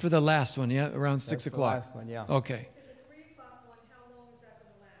 That's for the last one, yeah? Around 6 o'clock. That's the last one, yeah. Okay. So the 3 o'clock one, how long is that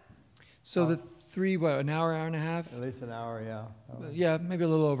going to last? So the 3, an hour and a half? At least an hour, yeah. Yeah, maybe a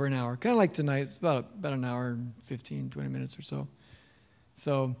little over an hour. Kind of like tonight. It's about an hour and 15, 20 minutes or so.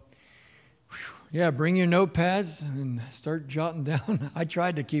 So, bring your notepads and start jotting down. I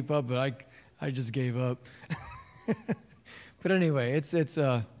tried to keep up, but I just gave up. But anyway, it's just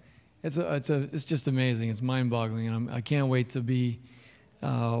amazing. It's mind-boggling, and I can't wait to be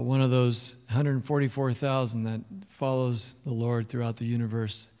one of those 144,000 that follows the Lord throughout the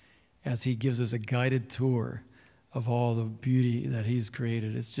universe as he gives us a guided tour of all the beauty that he's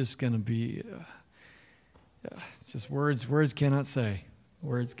created. It's just going to be, it's just words cannot say.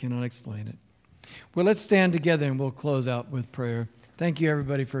 Words cannot explain it. Well, let's stand together and we'll close out with prayer. Thank you,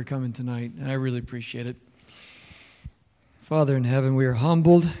 everybody, for coming tonight. I really appreciate it. Father in heaven, we are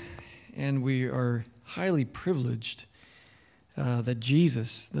humbled and we are highly privileged that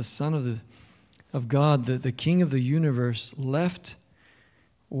Jesus, the Son of God, the King of the universe, left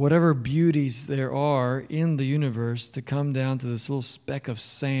whatever beauties there are in the universe to come down to this little speck of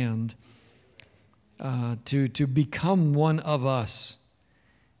sand, to become one of us,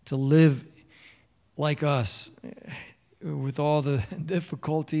 to live like us with all the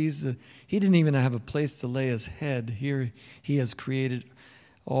difficulties. He didn't even have a place to lay his head. Here he has created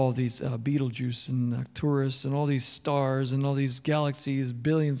all these Betelgeuse and Arcturus and all these stars and all these galaxies,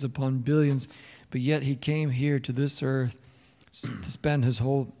 billions upon billions, but yet he came here to this earth to spend his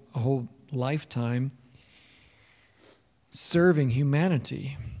whole lifetime serving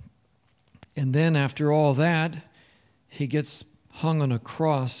humanity. And then after all that, he gets hung on a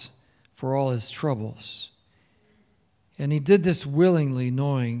cross for all his troubles. And he did this willingly,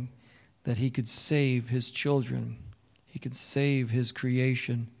 knowing that he could save his children. He could save his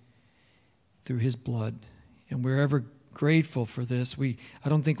creation through his blood. And we're ever grateful for this. I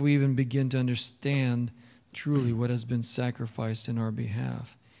don't think we even begin to understand truly what has been sacrificed in our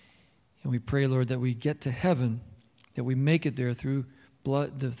behalf. And we pray, Lord, that we get to heaven, that we make it there through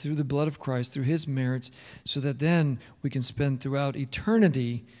the blood of Christ, through his merits, so that then we can spend throughout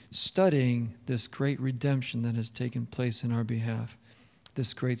eternity studying this great redemption that has taken place in our behalf,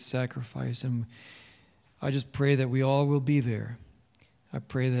 this great sacrifice. And I just pray that we all will be there. I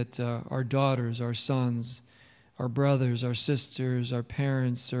pray that our daughters, our sons, our brothers, our sisters, our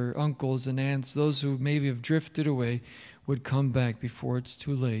parents, our uncles and aunts, those who maybe have drifted away, would come back before it's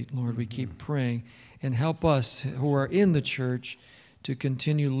too late. Lord, we keep praying, and help us who are in the church to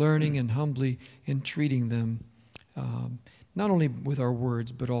continue learning and humbly entreating them, not only with our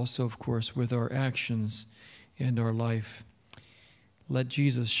words, but also, of course, with our actions and our life. Let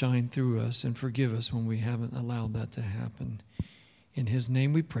Jesus shine through us and forgive us when we haven't allowed that to happen. In his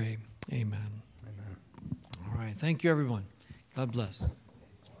name we pray. Amen. Amen. All right. Thank you, everyone. God bless.